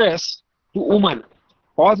distress to women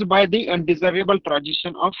caused by the undesirable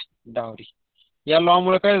tradition of dowry. या लॉ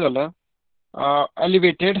मुळे काय झालं,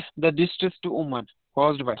 elevated the distress to woman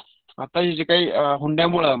caused by. आता हे जे काही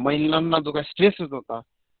हुंड्यामुळं महिलांना जो काही स्ट्रेस येत होता,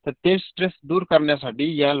 तर ते स्ट्रेस दूर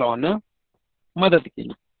करण्यासाठी या लॉनं मदत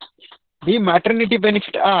केली. The Maternity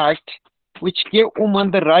Benefit Act, which gave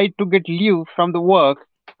women the right to get leave from the work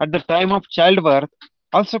at the time of childbirth,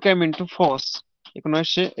 also came into force.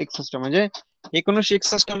 1961 म्हणजे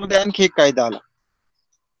 1961 मध्ये आणखी एक कायदा आला.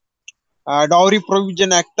 डॉवरी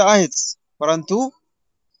प्रोव्हिजन ऍक्ट आहेच, परंतु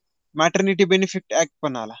मॅटर्निटी बेनिफिट ऍक्ट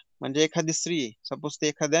पण आला. म्हणजे एखादी स्त्री, सपोज ती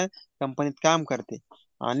एखाद्या कंपनीत काम करते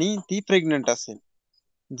आणि ती प्रेग्नंट असेल,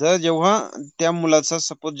 जर जेव्हा त्या मुलाचा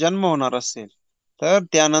सपोज जन्म होणार असेल, तर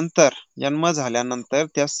त्यानंतर जन्म झाल्यानंतर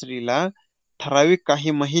त्या स्त्रीला ठराविक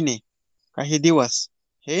काही महिने, काही दिवस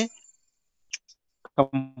हे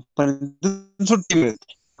कंपनीतून सुट्टी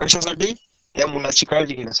मिळते. कशासाठी? त्या मुलाची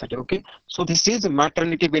काळजी घेण्यासाठी. Okay. So this is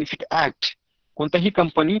maternity benefit act. कोणत्याही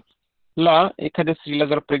कंपनीला एखाद्या स्त्रीला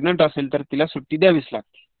जर प्रेग्नंट असेल तर तिला सुट्टी द्यावीच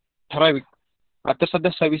लागते, ठराविक. आता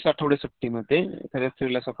सध्या 26 आठवडे सुट्टी मिळते एखाद्या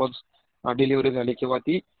स्त्रीला, सपोज डिलिव्हरी झाली किंवा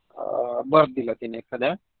ती बर्थ दिला तिने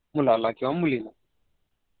एखाद्या मुलाला किंवा मुलीला.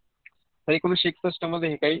 तर 1961 मध्ये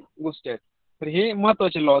हे काही गोष्टी आहेत. तर हे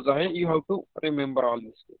महत्वाचे लॉज आहे. You have to remember all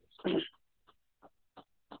this.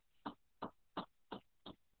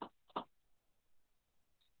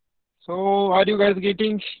 So, are you guys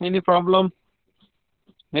getting any problem?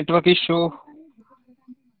 Network issue?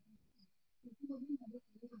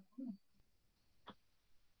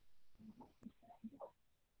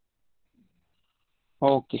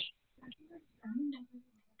 Okay.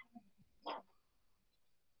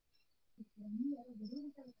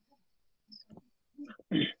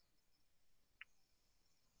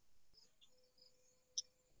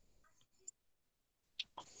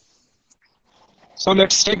 So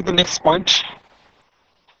let's take the next point.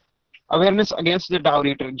 Awareness against the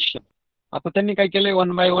dowry tradition. आता त्यांनी काय केलंय,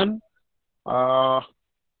 वन बाय वन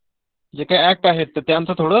जे काही act आहेत तर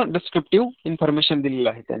त्यांचं थोडं डिस्क्रिप्टिव्ह इन्फॉर्मेशन दिलेलं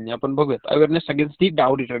आहे त्यांनी. आपण बघूयात. अवेअरनेस अगेन्स्ट दी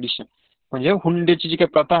डावरी ट्रेडिशन म्हणजे हुंड्याची जी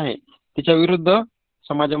काही प्रथा आहे तिच्या विरुद्ध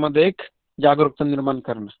समाजामध्ये एक जागरूकता निर्माण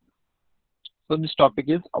करणं. So this topic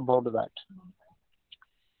is about that.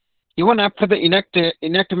 Even after the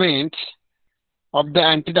enactment of the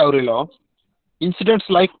anti-dowry law, incidents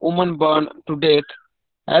like women burned to death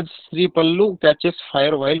as Sri Pallu catches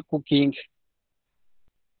fire while cooking,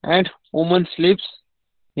 and woman sleeps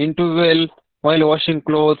into well while washing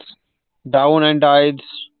clothes, drown and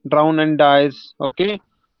dies, okay,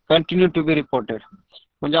 continue to be reported.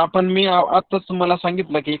 म्हणजे आपण मी आताच तुम्हाला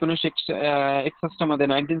सांगितलं की 1961 मध्ये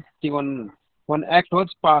 1961 act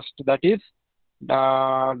was passed, that is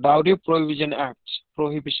dowry prohibition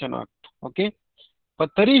act. Okay. पण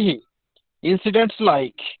तरीही incidents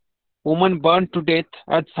like woman burned to death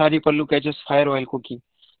as Sari Pallu catches fire while cooking,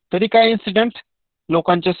 तरी काय इन्सिडेंट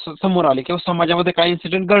लोकांच्या समोर आले किंवा समाजामध्ये काय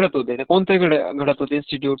इन्सिडेंट घडत होते, ते कोणते घडत होते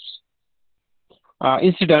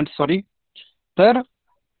इन्सिडेंट सॉरी. तर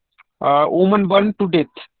वुमन बर्न टू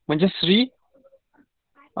डेथ म्हणजे स्त्री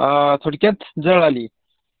थोडक्यात जळाली.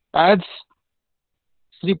 As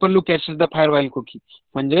Shri pallu catches the fire while cooking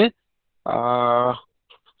म्हणजे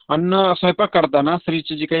अन्न स्वयंपाक करताना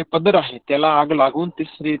स्त्रीची जी काही पदर आहे त्याला आग लागून ती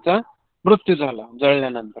स्त्रीचा मृत्यू झाला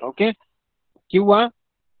जळल्यानंतर. ओके. किंवा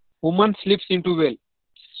वुमन स्लिप्स इन टू वेल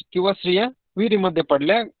किंवा स्त्रिया विहिरीमध्ये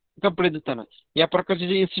पडल्या कपडे धुताना. या प्रकारचे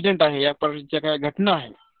जे इन्सिडेंट आहे, या प्रकारच्या काही घटना आहे,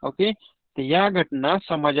 ओके, तर या घटना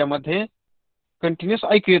समाजामध्ये कंटिन्युअस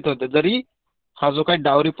ऐकू येत होते. जरी हा जो काही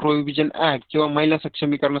डावरी प्रोहिबिशन ऍक्ट किंवा महिला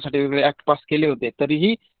सक्षमीकरणासाठी वेगळे ऍक्ट पास केले होते,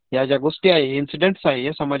 तरीही या ज्या गोष्टी आहे, इन्सिडेंट्स आहे,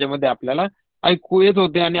 या समाजामध्ये आपल्याला ऐकू येत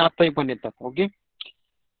होते आणि आताही पण येतात. Okay.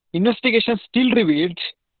 Investigation steel रिव्हील्ड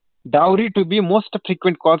dowry to be most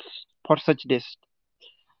frequent cause for such death.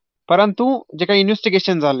 परंतु जे काही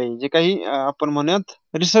इन्व्हेस्टिगेशन झाले, जे काही आपण म्हणूयात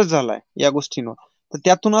रिसर्च झालाय या गोष्टींवर, तर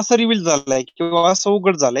त्यातून असं रिव्हील झालंय किंवा असं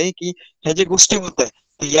उघड झालंय की ह्या ज्या गोष्टी होत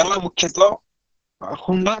आहे याला मुख्यत्वे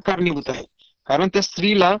हुंडा कारणीभूत आहे. कारण त्या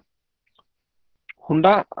स्त्रीला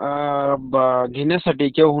हुंडा घेण्यासाठी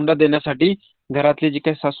किंवा हुंडा देण्यासाठी घरातले जे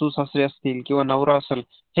काही सासू सासरे असतील किंवा नवरा असेल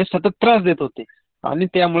हे सतत त्रास देत होते आणि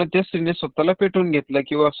त्यामुळे त्या स्त्रीने स्वतःला पेटवून घेतलं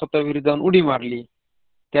किंवा स्वतः विरुद्ध जाऊन उडी मारली,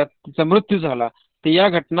 त्यात तिचा मृत्यू झाला. तर या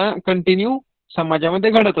घटना कंटिन्यू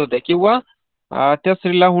समाजामध्ये घडत होत्या किंवा त्या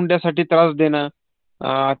स्त्रीला हुंड्यासाठी त्रास देणं,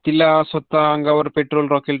 तिला स्वतः अंगावर पेट्रोल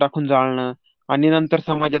रॉकेल टाकून जाळणं आणि नंतर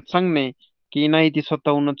समाजात सांगणे की नाही ती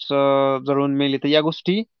स्वतःहूनच जळून मेली. तर या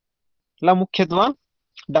गोष्टीला मुख्यत्वे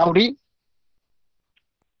डावरी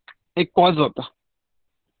एक कॉज होता.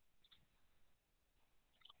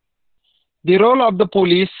 The role of the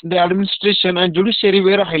police, the administration and judiciary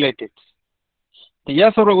were highlighted. या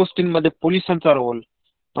सर्व गोष्टींमध्ये पोलिसांचा रोल,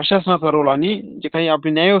 प्रशासनाचा रोल आणि जे काही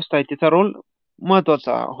आपली न्यायव्यवस्था आहे तिचा रोल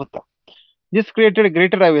महत्वाचा होता. दिस क्रिएटेड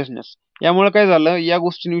ग्रेटर अवेअरनेस. यामुळे काय झालं, या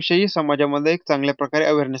गोष्टींविषयी समाजामध्ये एक चांगल्या प्रकारे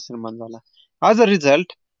अवेअरनेस निर्माण झाला. As a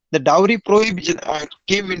result the dowry prohibition act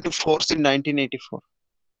came in to force in 1984.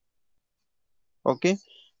 Okay,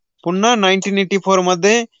 पुन्हा 1984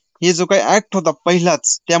 मध्ये हे जो काही ऍक्ट होता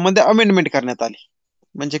पहिलाच त्यामध्ये अमेंडमेंट करण्यात आली.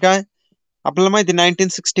 म्हणजे काय, आपल्याला माहिती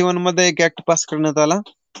 1961 मध्ये एक ऍक्ट पास करण्यात आला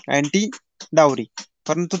अँटी डावरी,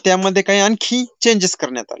 परंतु त्यामध्ये काही आणखी चेंजेस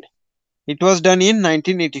करण्यात आले. It was done in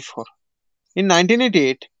 1984. In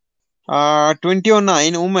 1988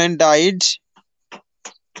 2009 women died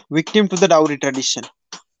victim to the dowry tradition.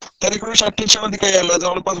 तर 1988 मध्ये काय झालं,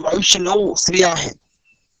 जवळपास 2209 स्त्रिया आहेत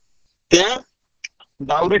त्या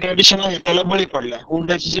डावरी ट्रेडिशन आहे त्याला बळी पडल्या.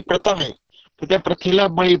 हुंड्याची जी प्रथा आहे त्या प्रथेला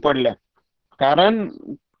बळी पडल्या. कारण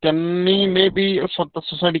त्यांनी मे बी स्वतः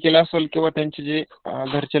सुसाईड केला असेल किंवा त्यांचे जे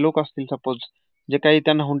घरचे लोक असतील सपोज जे काही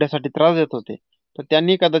त्यांना हुंड्यासाठी त्रास देत होते तर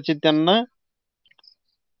त्यांनी कदाचित त्यांना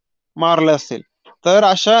मारलं असेल. तर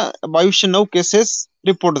अशा 2209 केसेस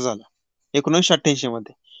रिपोर्ट झाल्या 1988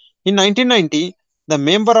 मध्ये. In 1990 the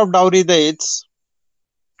member of dowry dates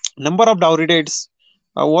number of dowry dates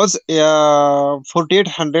was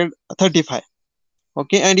 4835.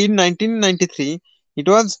 Okay, and in 1993 it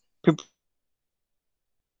was 50.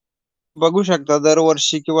 बघू शकता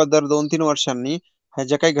दरवर्षी किंवा दर 2-3 वर्षांनी ह्या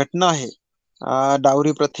ज्या काही घटना आहे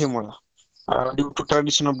dowry प्रथेमुळे due to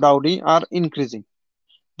tradition of dowry R increasing.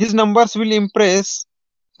 These numbers will impress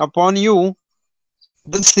upon you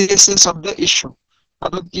the seriousness of the issue.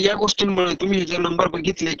 आता या गोष्टींमुळे तुम्ही जे नंबर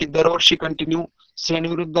बघितले की दरवर्षी कंटिन्यू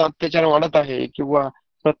स्त्रियांविरुद्ध अत्याचार वाढत आहे किंवा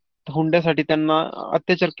हुंड्यासाठी त्यांना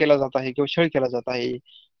अत्याचार केला जात आहे किंवा छळ केला जात आहे,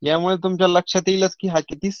 यामुळे तुमच्या लक्षात येईलच की हा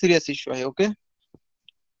किती सिरियस इश्यू आहे. Okay,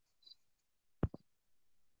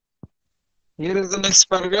 here is the next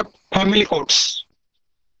paragraph. Family courts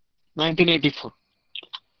 1984.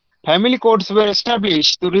 Family courts were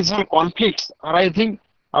established to resolve conflicts arising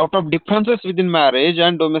out of differences within marriage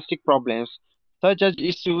and domestic problems such as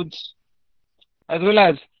issues as well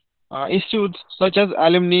as issues such as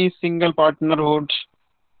alimony, single parenthood,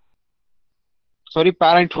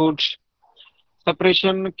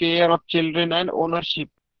 separation, care of children and ownership,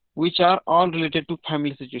 which are all related to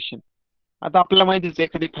family situation. आता आपल्याला माहितीच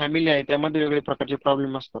एखादी family आहे त्यामध्ये वेगवेगळ्या प्रकारचे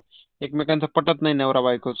problem असतात, एकमेकांचं पटत नाही नवरा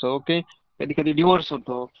बायकोचं. ओके, कधी कधी डिवोर्स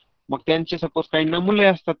होतो, मग त्यांचे सपोज काही ना मुले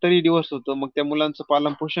असतात तरी डिवोर्स होतो, मग त्या मुलांचं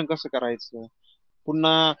पालन पोषण कसं करायचं.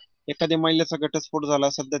 पुन्हा एखाद्या महिलेचा घटस्फोट झाला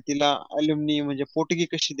सध्या तिला अल्युमिनी म्हणजे पोटगी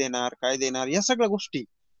कशी देणार, काय देणार, या सगळ्या गोष्टी.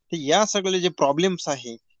 तर या सगळे जे प्रॉब्लेम्स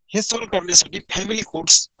आहे हे सॉल्व्ह करण्यासाठी फॅमिली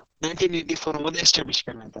कोर्ट्स 1984 मध्ये एस्टॅब्लिश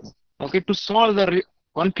करण्यात आले. Okay, to solve the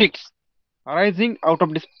conflicts arising out of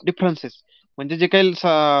differences. म्हणजे जे काही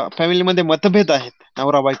फॅमिलीमध्ये मतभेद आहेत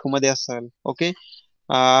नवरा बायको मध्ये असेल, ओके,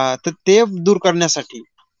 तर ते दूर करण्यासाठी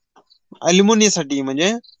अल्युमिनीसाठी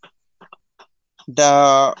म्हणजे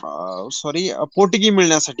पोटगी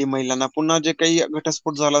मिळण्यासाठी महिलांना, पुन्हा जे काही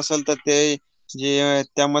घटस्फोट झाला असेल तर ते जे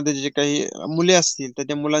त्यामध्ये जे काही मुले असतील तर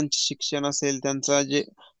त्या मुलांचे शिक्षण असेल, त्यांचा जे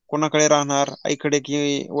कोणाकडे राहणार आईकडे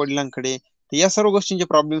की वडिलांकडे, तर या सर्व गोष्टींचे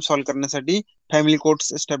प्रॉब्लेम सॉल्व्ह करण्यासाठी फॅमिली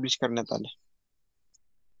कोर्ट्स एस्टॅब्लिश करण्यात आले.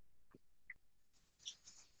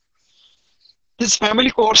 These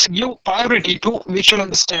family courts give priority to mutual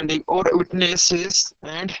understanding or witnesses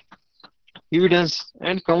and evidence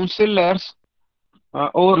and counselors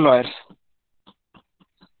or lawyers.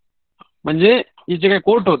 म्हणजे जे काही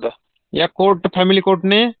कोर्ट होतं या फॅमिली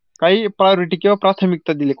कोर्टने काही प्रायोरिटी किंवा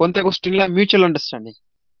प्राथमिकता दिली कोणत्या गोष्टीला, म्युच्युअल अंडरस्टँडिंग,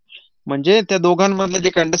 म्हणजे त्या दोघांमधलं जे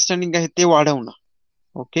काही अंडरस्टँडिंग आहे ते वाढवणं.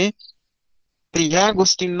 ओके, तर या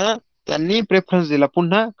गोष्टींना त्यांनी प्रेफरन्स दिला.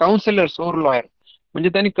 पुन्हा काउन्सिलर्स और लॉयर म्हणजे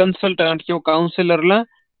त्यांनी कन्सल्टंट किंवा काउन्सिलरला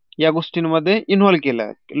या गोष्टींमध्ये इन्व्हॉल्व्ह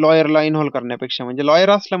केलं, लॉयरला इन्व्हॉल्व्ह करण्यापेक्षा. म्हणजे लॉयर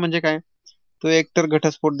असला म्हणजे काय, तो एकतर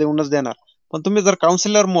घटस्फोट देऊनच देणार, पण तुम्ही जर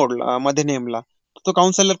काउन्सिलर मोड मध्ये नेमला, तो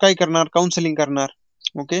काउन्सिलर काय करणार, काउन्सिलिंग करणार.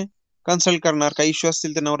 ओके, कन्सल्ट करणार, काही इश्यू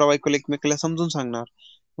असतील तर नवरा बायकोला एकमेकाला समजून सांगणार.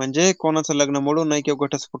 म्हणजे कोणाचं लग्न मोडू नये किंवा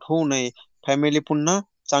घटस्फोट होऊ नये, फॅमिली पुन्हा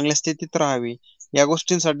चांगल्या स्थितीत राहावी, या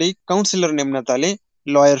गोष्टींसाठी काउन्सिलर नेमण्यात आले,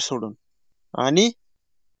 लॉयर सोडून. आणि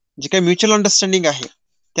जे काही म्युच्युअल अंडरस्टँडिंग आहे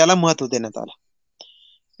त्याला महत्व देण्यात आलं.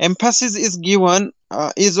 एम्फॅसिस is given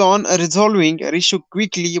is on रिझॉल्विंग issue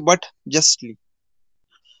quickly but justly.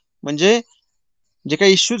 म्हणजे जे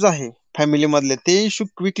काही इश्यूज आहे फॅमिली मधले, ते इश्यू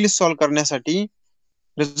क्विकली सॉल्व्ह करण्यासाठी,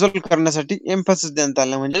 रिझॉल्व्ह करण्यासाठी एम्फॅसिस देण्यात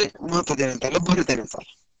आलं, म्हणजे महत्व देण्यात आलं, भर देण्यात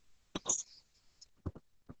आलं.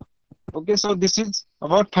 Okay, so this is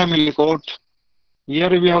about family court. Here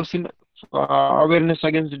we have seen awareness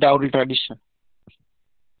against dowry tradition.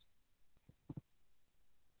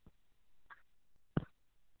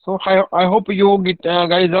 So I hope you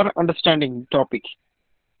guys are understanding the topic.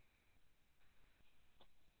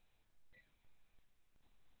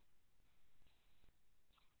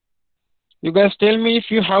 You guys tell me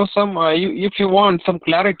if you have some, if you want some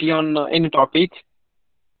clarity on any topic.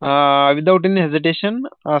 Without any hesitation,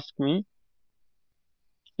 ask me.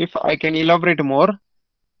 If I can elaborate more,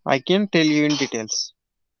 I can tell you in details.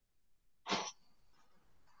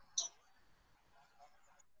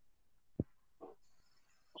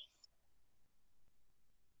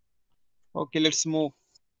 Okay, let's move.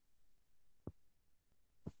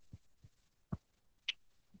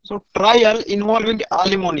 So trial involving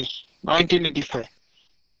alimony, 1985.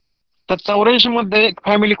 तर 84 मध्ये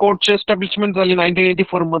family कोर्टची establishment झाली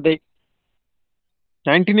 1984 मध्ये.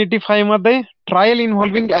 1985 मध्ये trial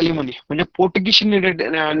involving अॅलिमनी, म्हणजे पोटगीशी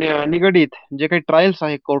निगडीत जे काही trials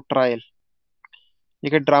आहे, कोर्ट ट्रायल, जे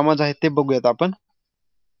काही ड्रामाज आहेत ते बघूयात आपण.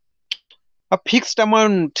 A fixed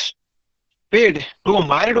amount paid to a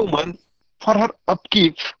married woman for her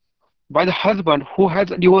upkeep by the husband who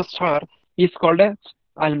has divorced her is called age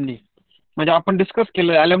अॅलिमनी. म्हणजे आपण डिस्कस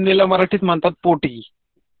केलं, अॅलिमनीला मराठीत म्हणतात पोटगी.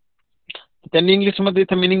 त्यांनी इंग्लिश मध्ये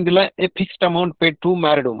इथं मिनिंग दिलाय a fixed amount paid to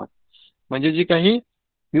married woman. म्हणजे जी काही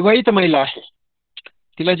विवाहित महिला आहे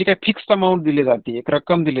तिला जी काही फिक्स्ड अमाऊंट दिली जाते, एक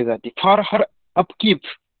रक्कम दिली जाते, फॉर हर अपकीप,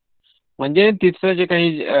 म्हणजे तिचं जे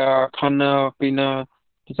काही खाणं पिणं,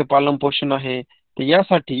 तिचं पालन पोषण आहे, तर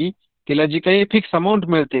यासाठी तिला जी काही फिक्स अमाऊंट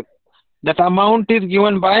मिळते, that amount is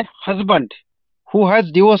given by husband who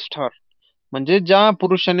has divorced हर. म्हणजे ज्या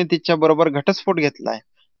पुरुषाने तिच्या बरोबर घटस्फोट घेतलाय,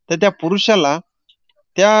 तर त्या पुरुषाला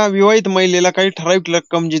त्या विवाहित महिलेला काही ठराविक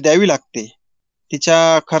रक्कम जी द्यावी लागते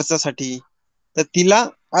तिच्या खर्चासाठी, तर तिला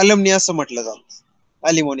आलमनी असं म्हटलं जातं,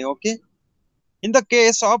 अलिमोनी. Okay. In the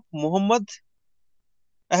case of Mohammed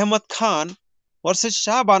Ahmad Khan versus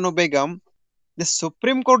Shah Bano Begum, the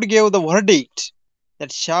Supreme Court gave the verdict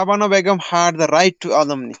that Shah Bano Begum had the right to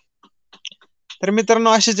alimony. तर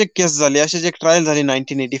मित्रांनो, अशीच एक केस झाली, अशीच एक ट्रायल झाली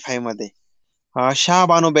 1985 मध्ये. शाह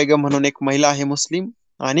बानो बेगम म्हणून एक महिला आहे मुस्लिम,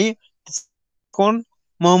 आणि कोण,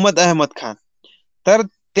 मोहम्मद अहमद खान. तर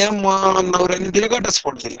त्या नवऱ्याने तिला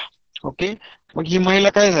घटस्फोट दिला. ओके. मग ही महिला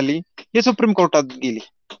काय झाली, ही सुप्रीम कोर्टात गेली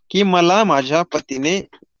की मला माझ्या पतीने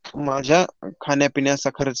माझ्या खाण्यापिण्याचा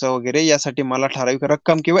खर्च वगैरे यासाठी मला ठराविक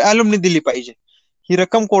रक्कम किंवा अॅल्युमनी दिली पाहिजे. ही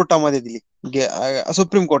रक्कम कोर्टामध्ये दिली,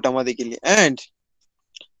 सुप्रीम कोर्टामध्ये गेली. अँड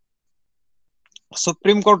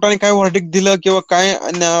सुप्रीम कोर्टाने काय व्हर्डिक्ट दिलं किंवा काय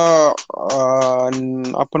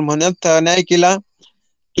आपण म्हणत न्याय केला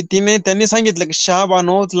की त्यांनी सांगितलं की शाह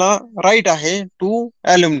बानोला राईट आहे टू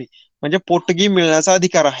अॅल्युमनी, म्हणजे पोटगी मिळण्याचा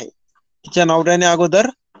अधिकार आहे. तिच्या नवऱ्याने अगोदर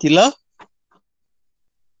तिला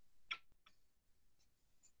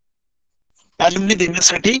अॅल्युमनी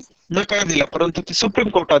देण्यासाठी नकार दिला, परंतु ती सुप्रीम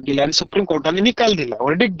कोर्टात गेली आणि सुप्रीम कोर्टाने निकाल दिला,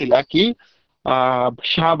 वर्डिक्ट दिला की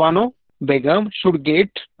Shah Bano Begum should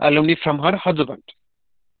get अॅल्युमनी from her husband.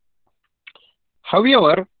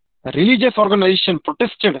 However, religious organization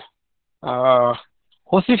protested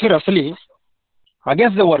vociferously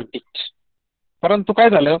against the verdict. परंतु काय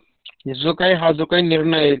झालं, जो काही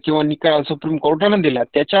निर्णय किंवा निकाल सुप्रीम कोर्टाने दिला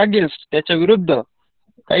त्याच्या अगेन्स्ट, त्याच्या विरुद्ध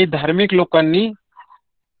काही धार्मिक लोकांनी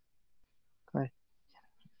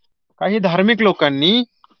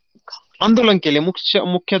आंदोलन केले.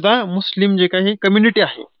 मुख्यतः मुस्लिम जे काही कम्युनिटी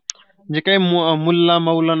आहे, जे काही मुल्ला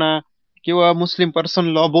मौलाना किंवा मुस्लिम पर्सन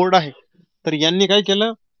लॉ बोर्ड आहे, तर यांनी काय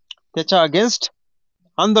केलं, त्याच्या अगेन्स्ट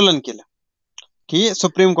आंदोलन केलं की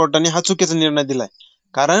सुप्रीम कोर्टाने हा चुकीचा निर्णय दिलाय.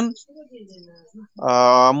 कारण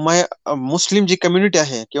मुस्लिम जी कम्युनिटी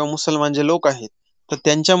आहे किंवा मुसलमान जे लोक आहेत, तर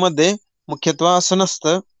त्यांच्यामध्ये मुख्यत्वे असं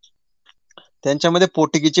नसतं, त्यांच्यामध्ये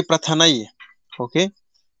पोटगीची प्रथा नाहीये. ओके.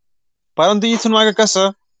 परंतु इथून मागे कसं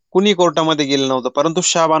कुणी कोर्टामध्ये गेलं नव्हतं, परंतु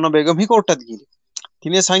शाह बानो बेगम ही कोर्टात गेली.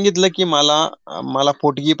 तिने सांगितलं की मला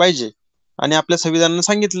पोटगी पाहिजे आणि आपल्या संविधानाने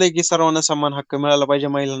सांगितलंय की सर्वांना समान हक्क मिळाला पाहिजे,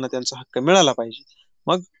 महिलांना त्यांचा हक्क मिळाला पाहिजे.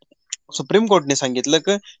 मग सुप्रीम कोर्टने सांगितलं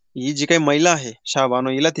की ही जी काही महिला आहे शाहबानो,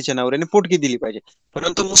 हिला तिच्या नवऱ्याने पोटगी दिली पाहिजे.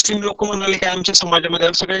 परंतु मुस्लिम लोक म्हणाले की आमच्या समाजामध्ये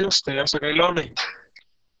असं काही नसतं, असं काही लॉ नाही.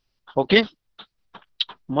 ओके.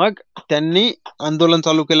 मग त्यांनी आंदोलन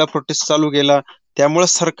चालू केलं, प्रोटेस्ट चालू केला. त्यामुळे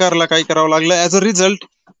सरकारला काय करावं लागलं? As a result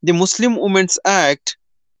the Muslim women's act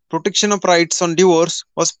protection of rights on divorce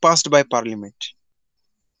was passed by parliament.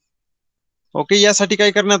 Okay. यासाठी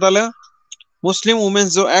काय करण्यात आलं? मुस्लिम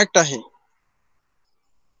वुमेन्स जो ऍक्ट आहे,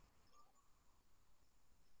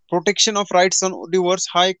 protection of rights on divorce,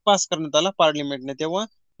 हा एक पास करण्यात आला पार्लिमेंटने. तेव्हा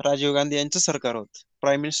राजीव गांधी यांचं सरकार होतं,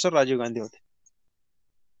 प्राईम मिनिस्टर राजीव गांधी होते.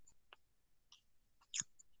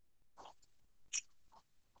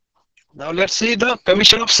 Now let's see the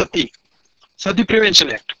commission of Sati prevention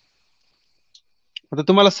act. आता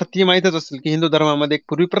तुम्हाला सती माहितच असेल की हिंदू धर्मामध्ये एक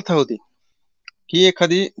पूर्वी प्रथा होती की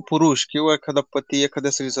एखादी पुरुष किंवा एखादा पती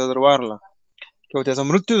एखाद्या स्त्रीचा जर वारला किंवा त्याचा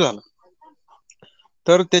मृत्यू झाला,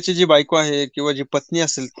 तर त्याची जी बायको आहे किंवा जी पत्नी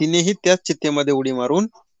असेल, तिनेही त्याच चितेमध्ये उडी मारून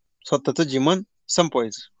स्वतःचं जीवन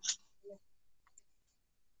संपवायचं.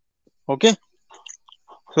 ओके.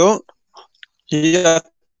 सो ही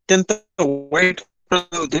अत्यंत वाईट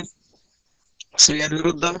प्रथा होती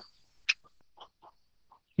स्त्रियांविरुद्ध.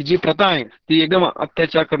 ही जी प्रथा आहे ती एकदम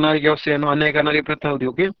अत्याचार करणारी किंवा स्त्रियांना अन्याय करणारी प्रथा होती.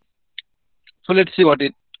 Okay. So let's see what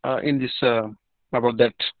it in this about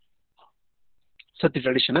that Sati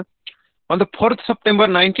tradition. On the 4th September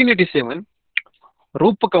 1987,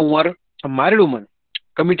 रूप कंवर, a married woman,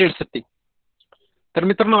 committed सती. तर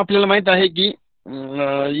मित्रांनो, आपल्याला माहित आहे की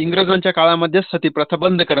इंग्रजांच्या काळामध्ये सती प्रथा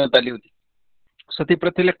बंद करण्यात आली होती. सती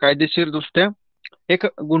प्रथेला कायदेशीर दृष्ट्या एक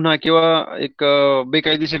गुन्हा किंवा एक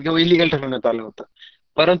बेकायदेशीर किंवा इलिगल ठरवण्यात आलं होतं.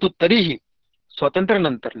 परंतु तरीही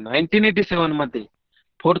स्वातंत्र्यानंतर 1987 मध्ये,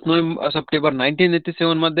 4 सप्टेंबर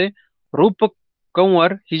 1987 मध्ये, रूप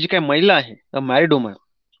कंवर ही जी काही महिला आहे, मॅरिड वुमन,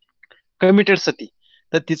 कमिटेड सती,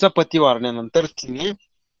 तर तिचा पती वारल्यानंतर तिने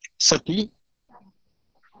सती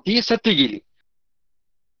ती सती गेली.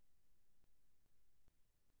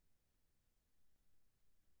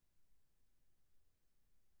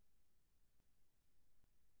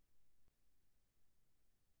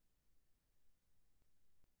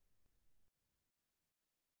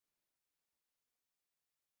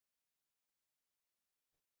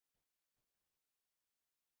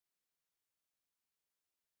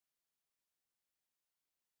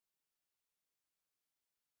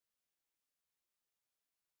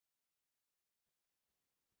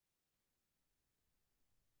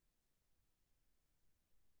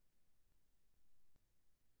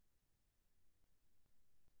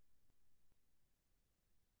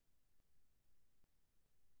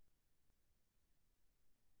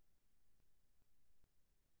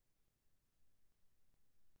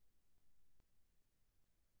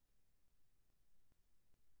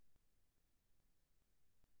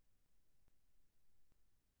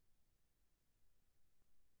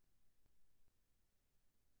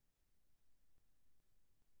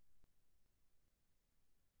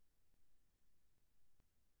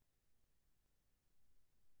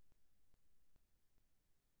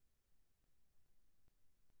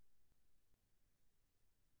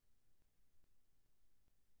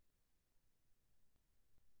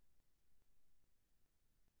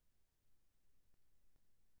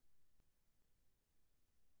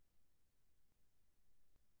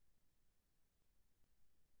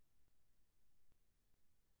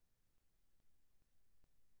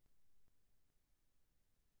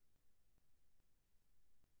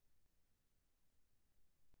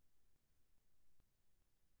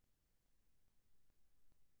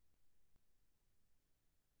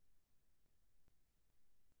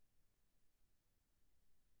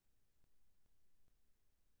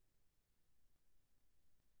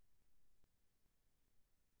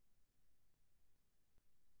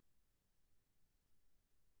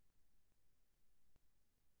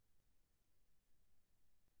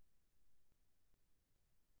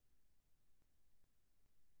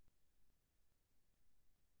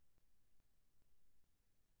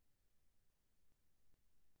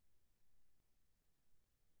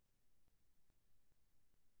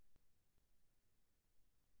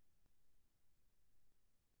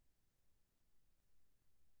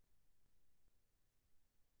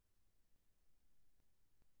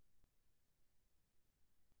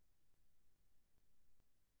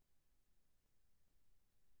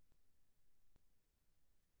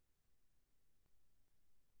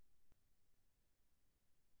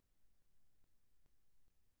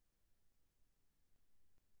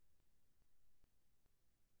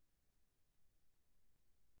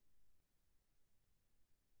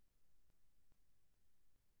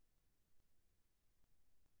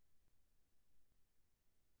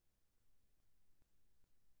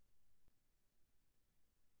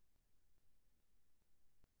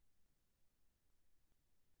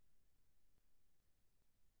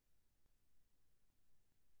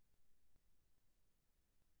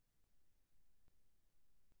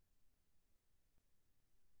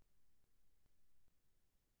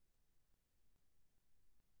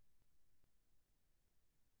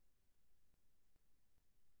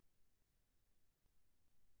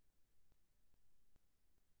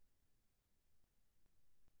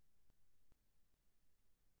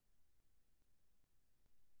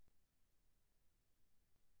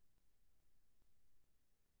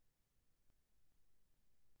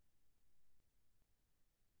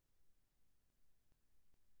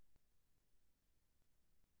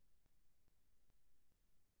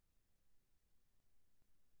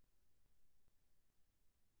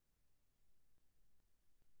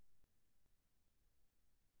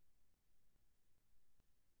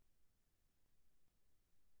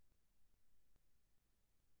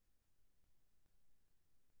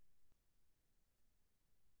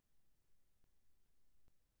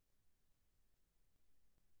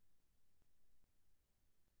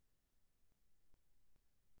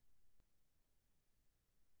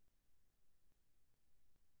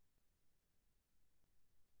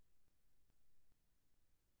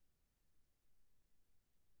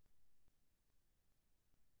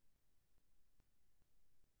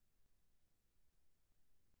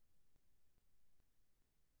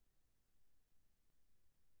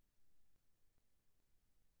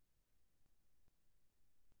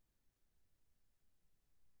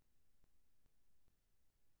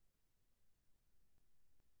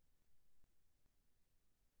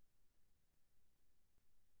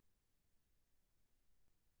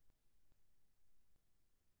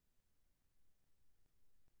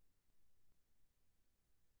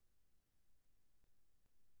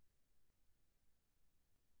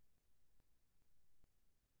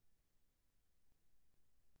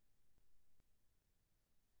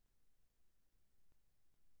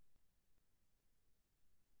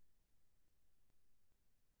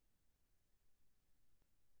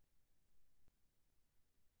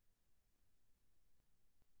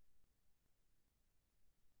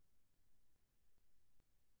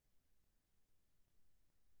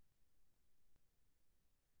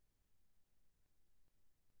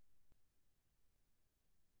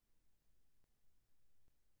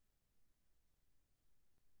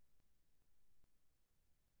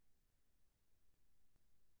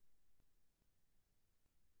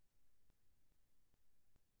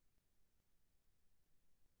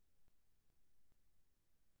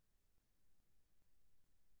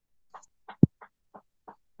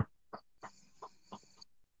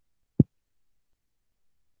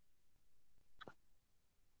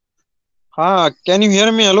 Can you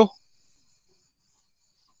hear me? Hello.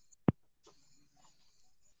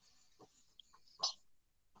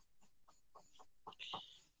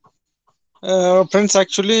 Friends,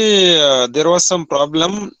 actually, there was some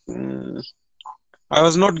problem. I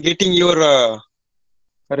was not getting your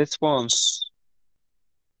response.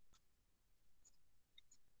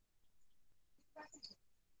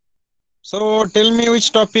 So tell me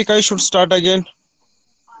which topic I should start again.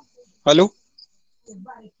 Hello.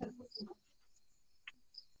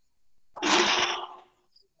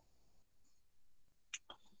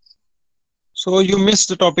 So you missed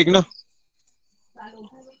the topic, na?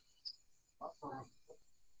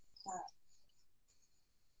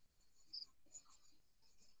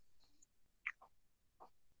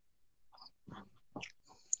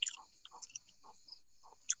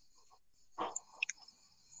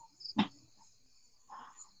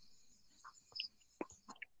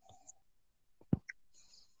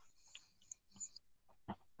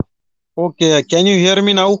 Okay. Can you hear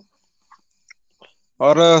me now,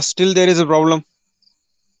 or still there is a problem?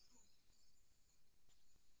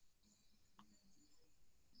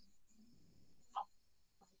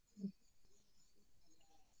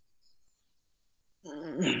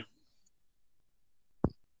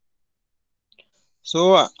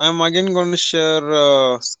 So I'm again going to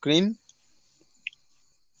share screen.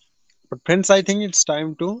 But friends, I think it's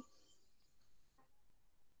time to.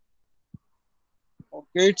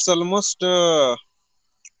 Okay, it's almost 8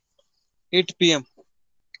 p.m.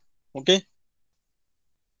 Okay,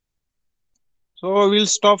 so we'll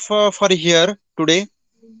stop for here today,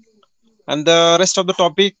 and the rest of the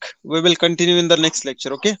topic we will continue in the next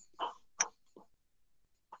lecture. Okay.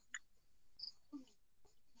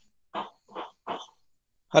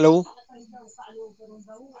 Hello.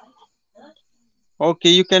 Okay,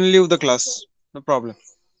 you can leave the class. No problem.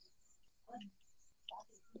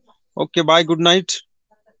 Okay, bye. Good night.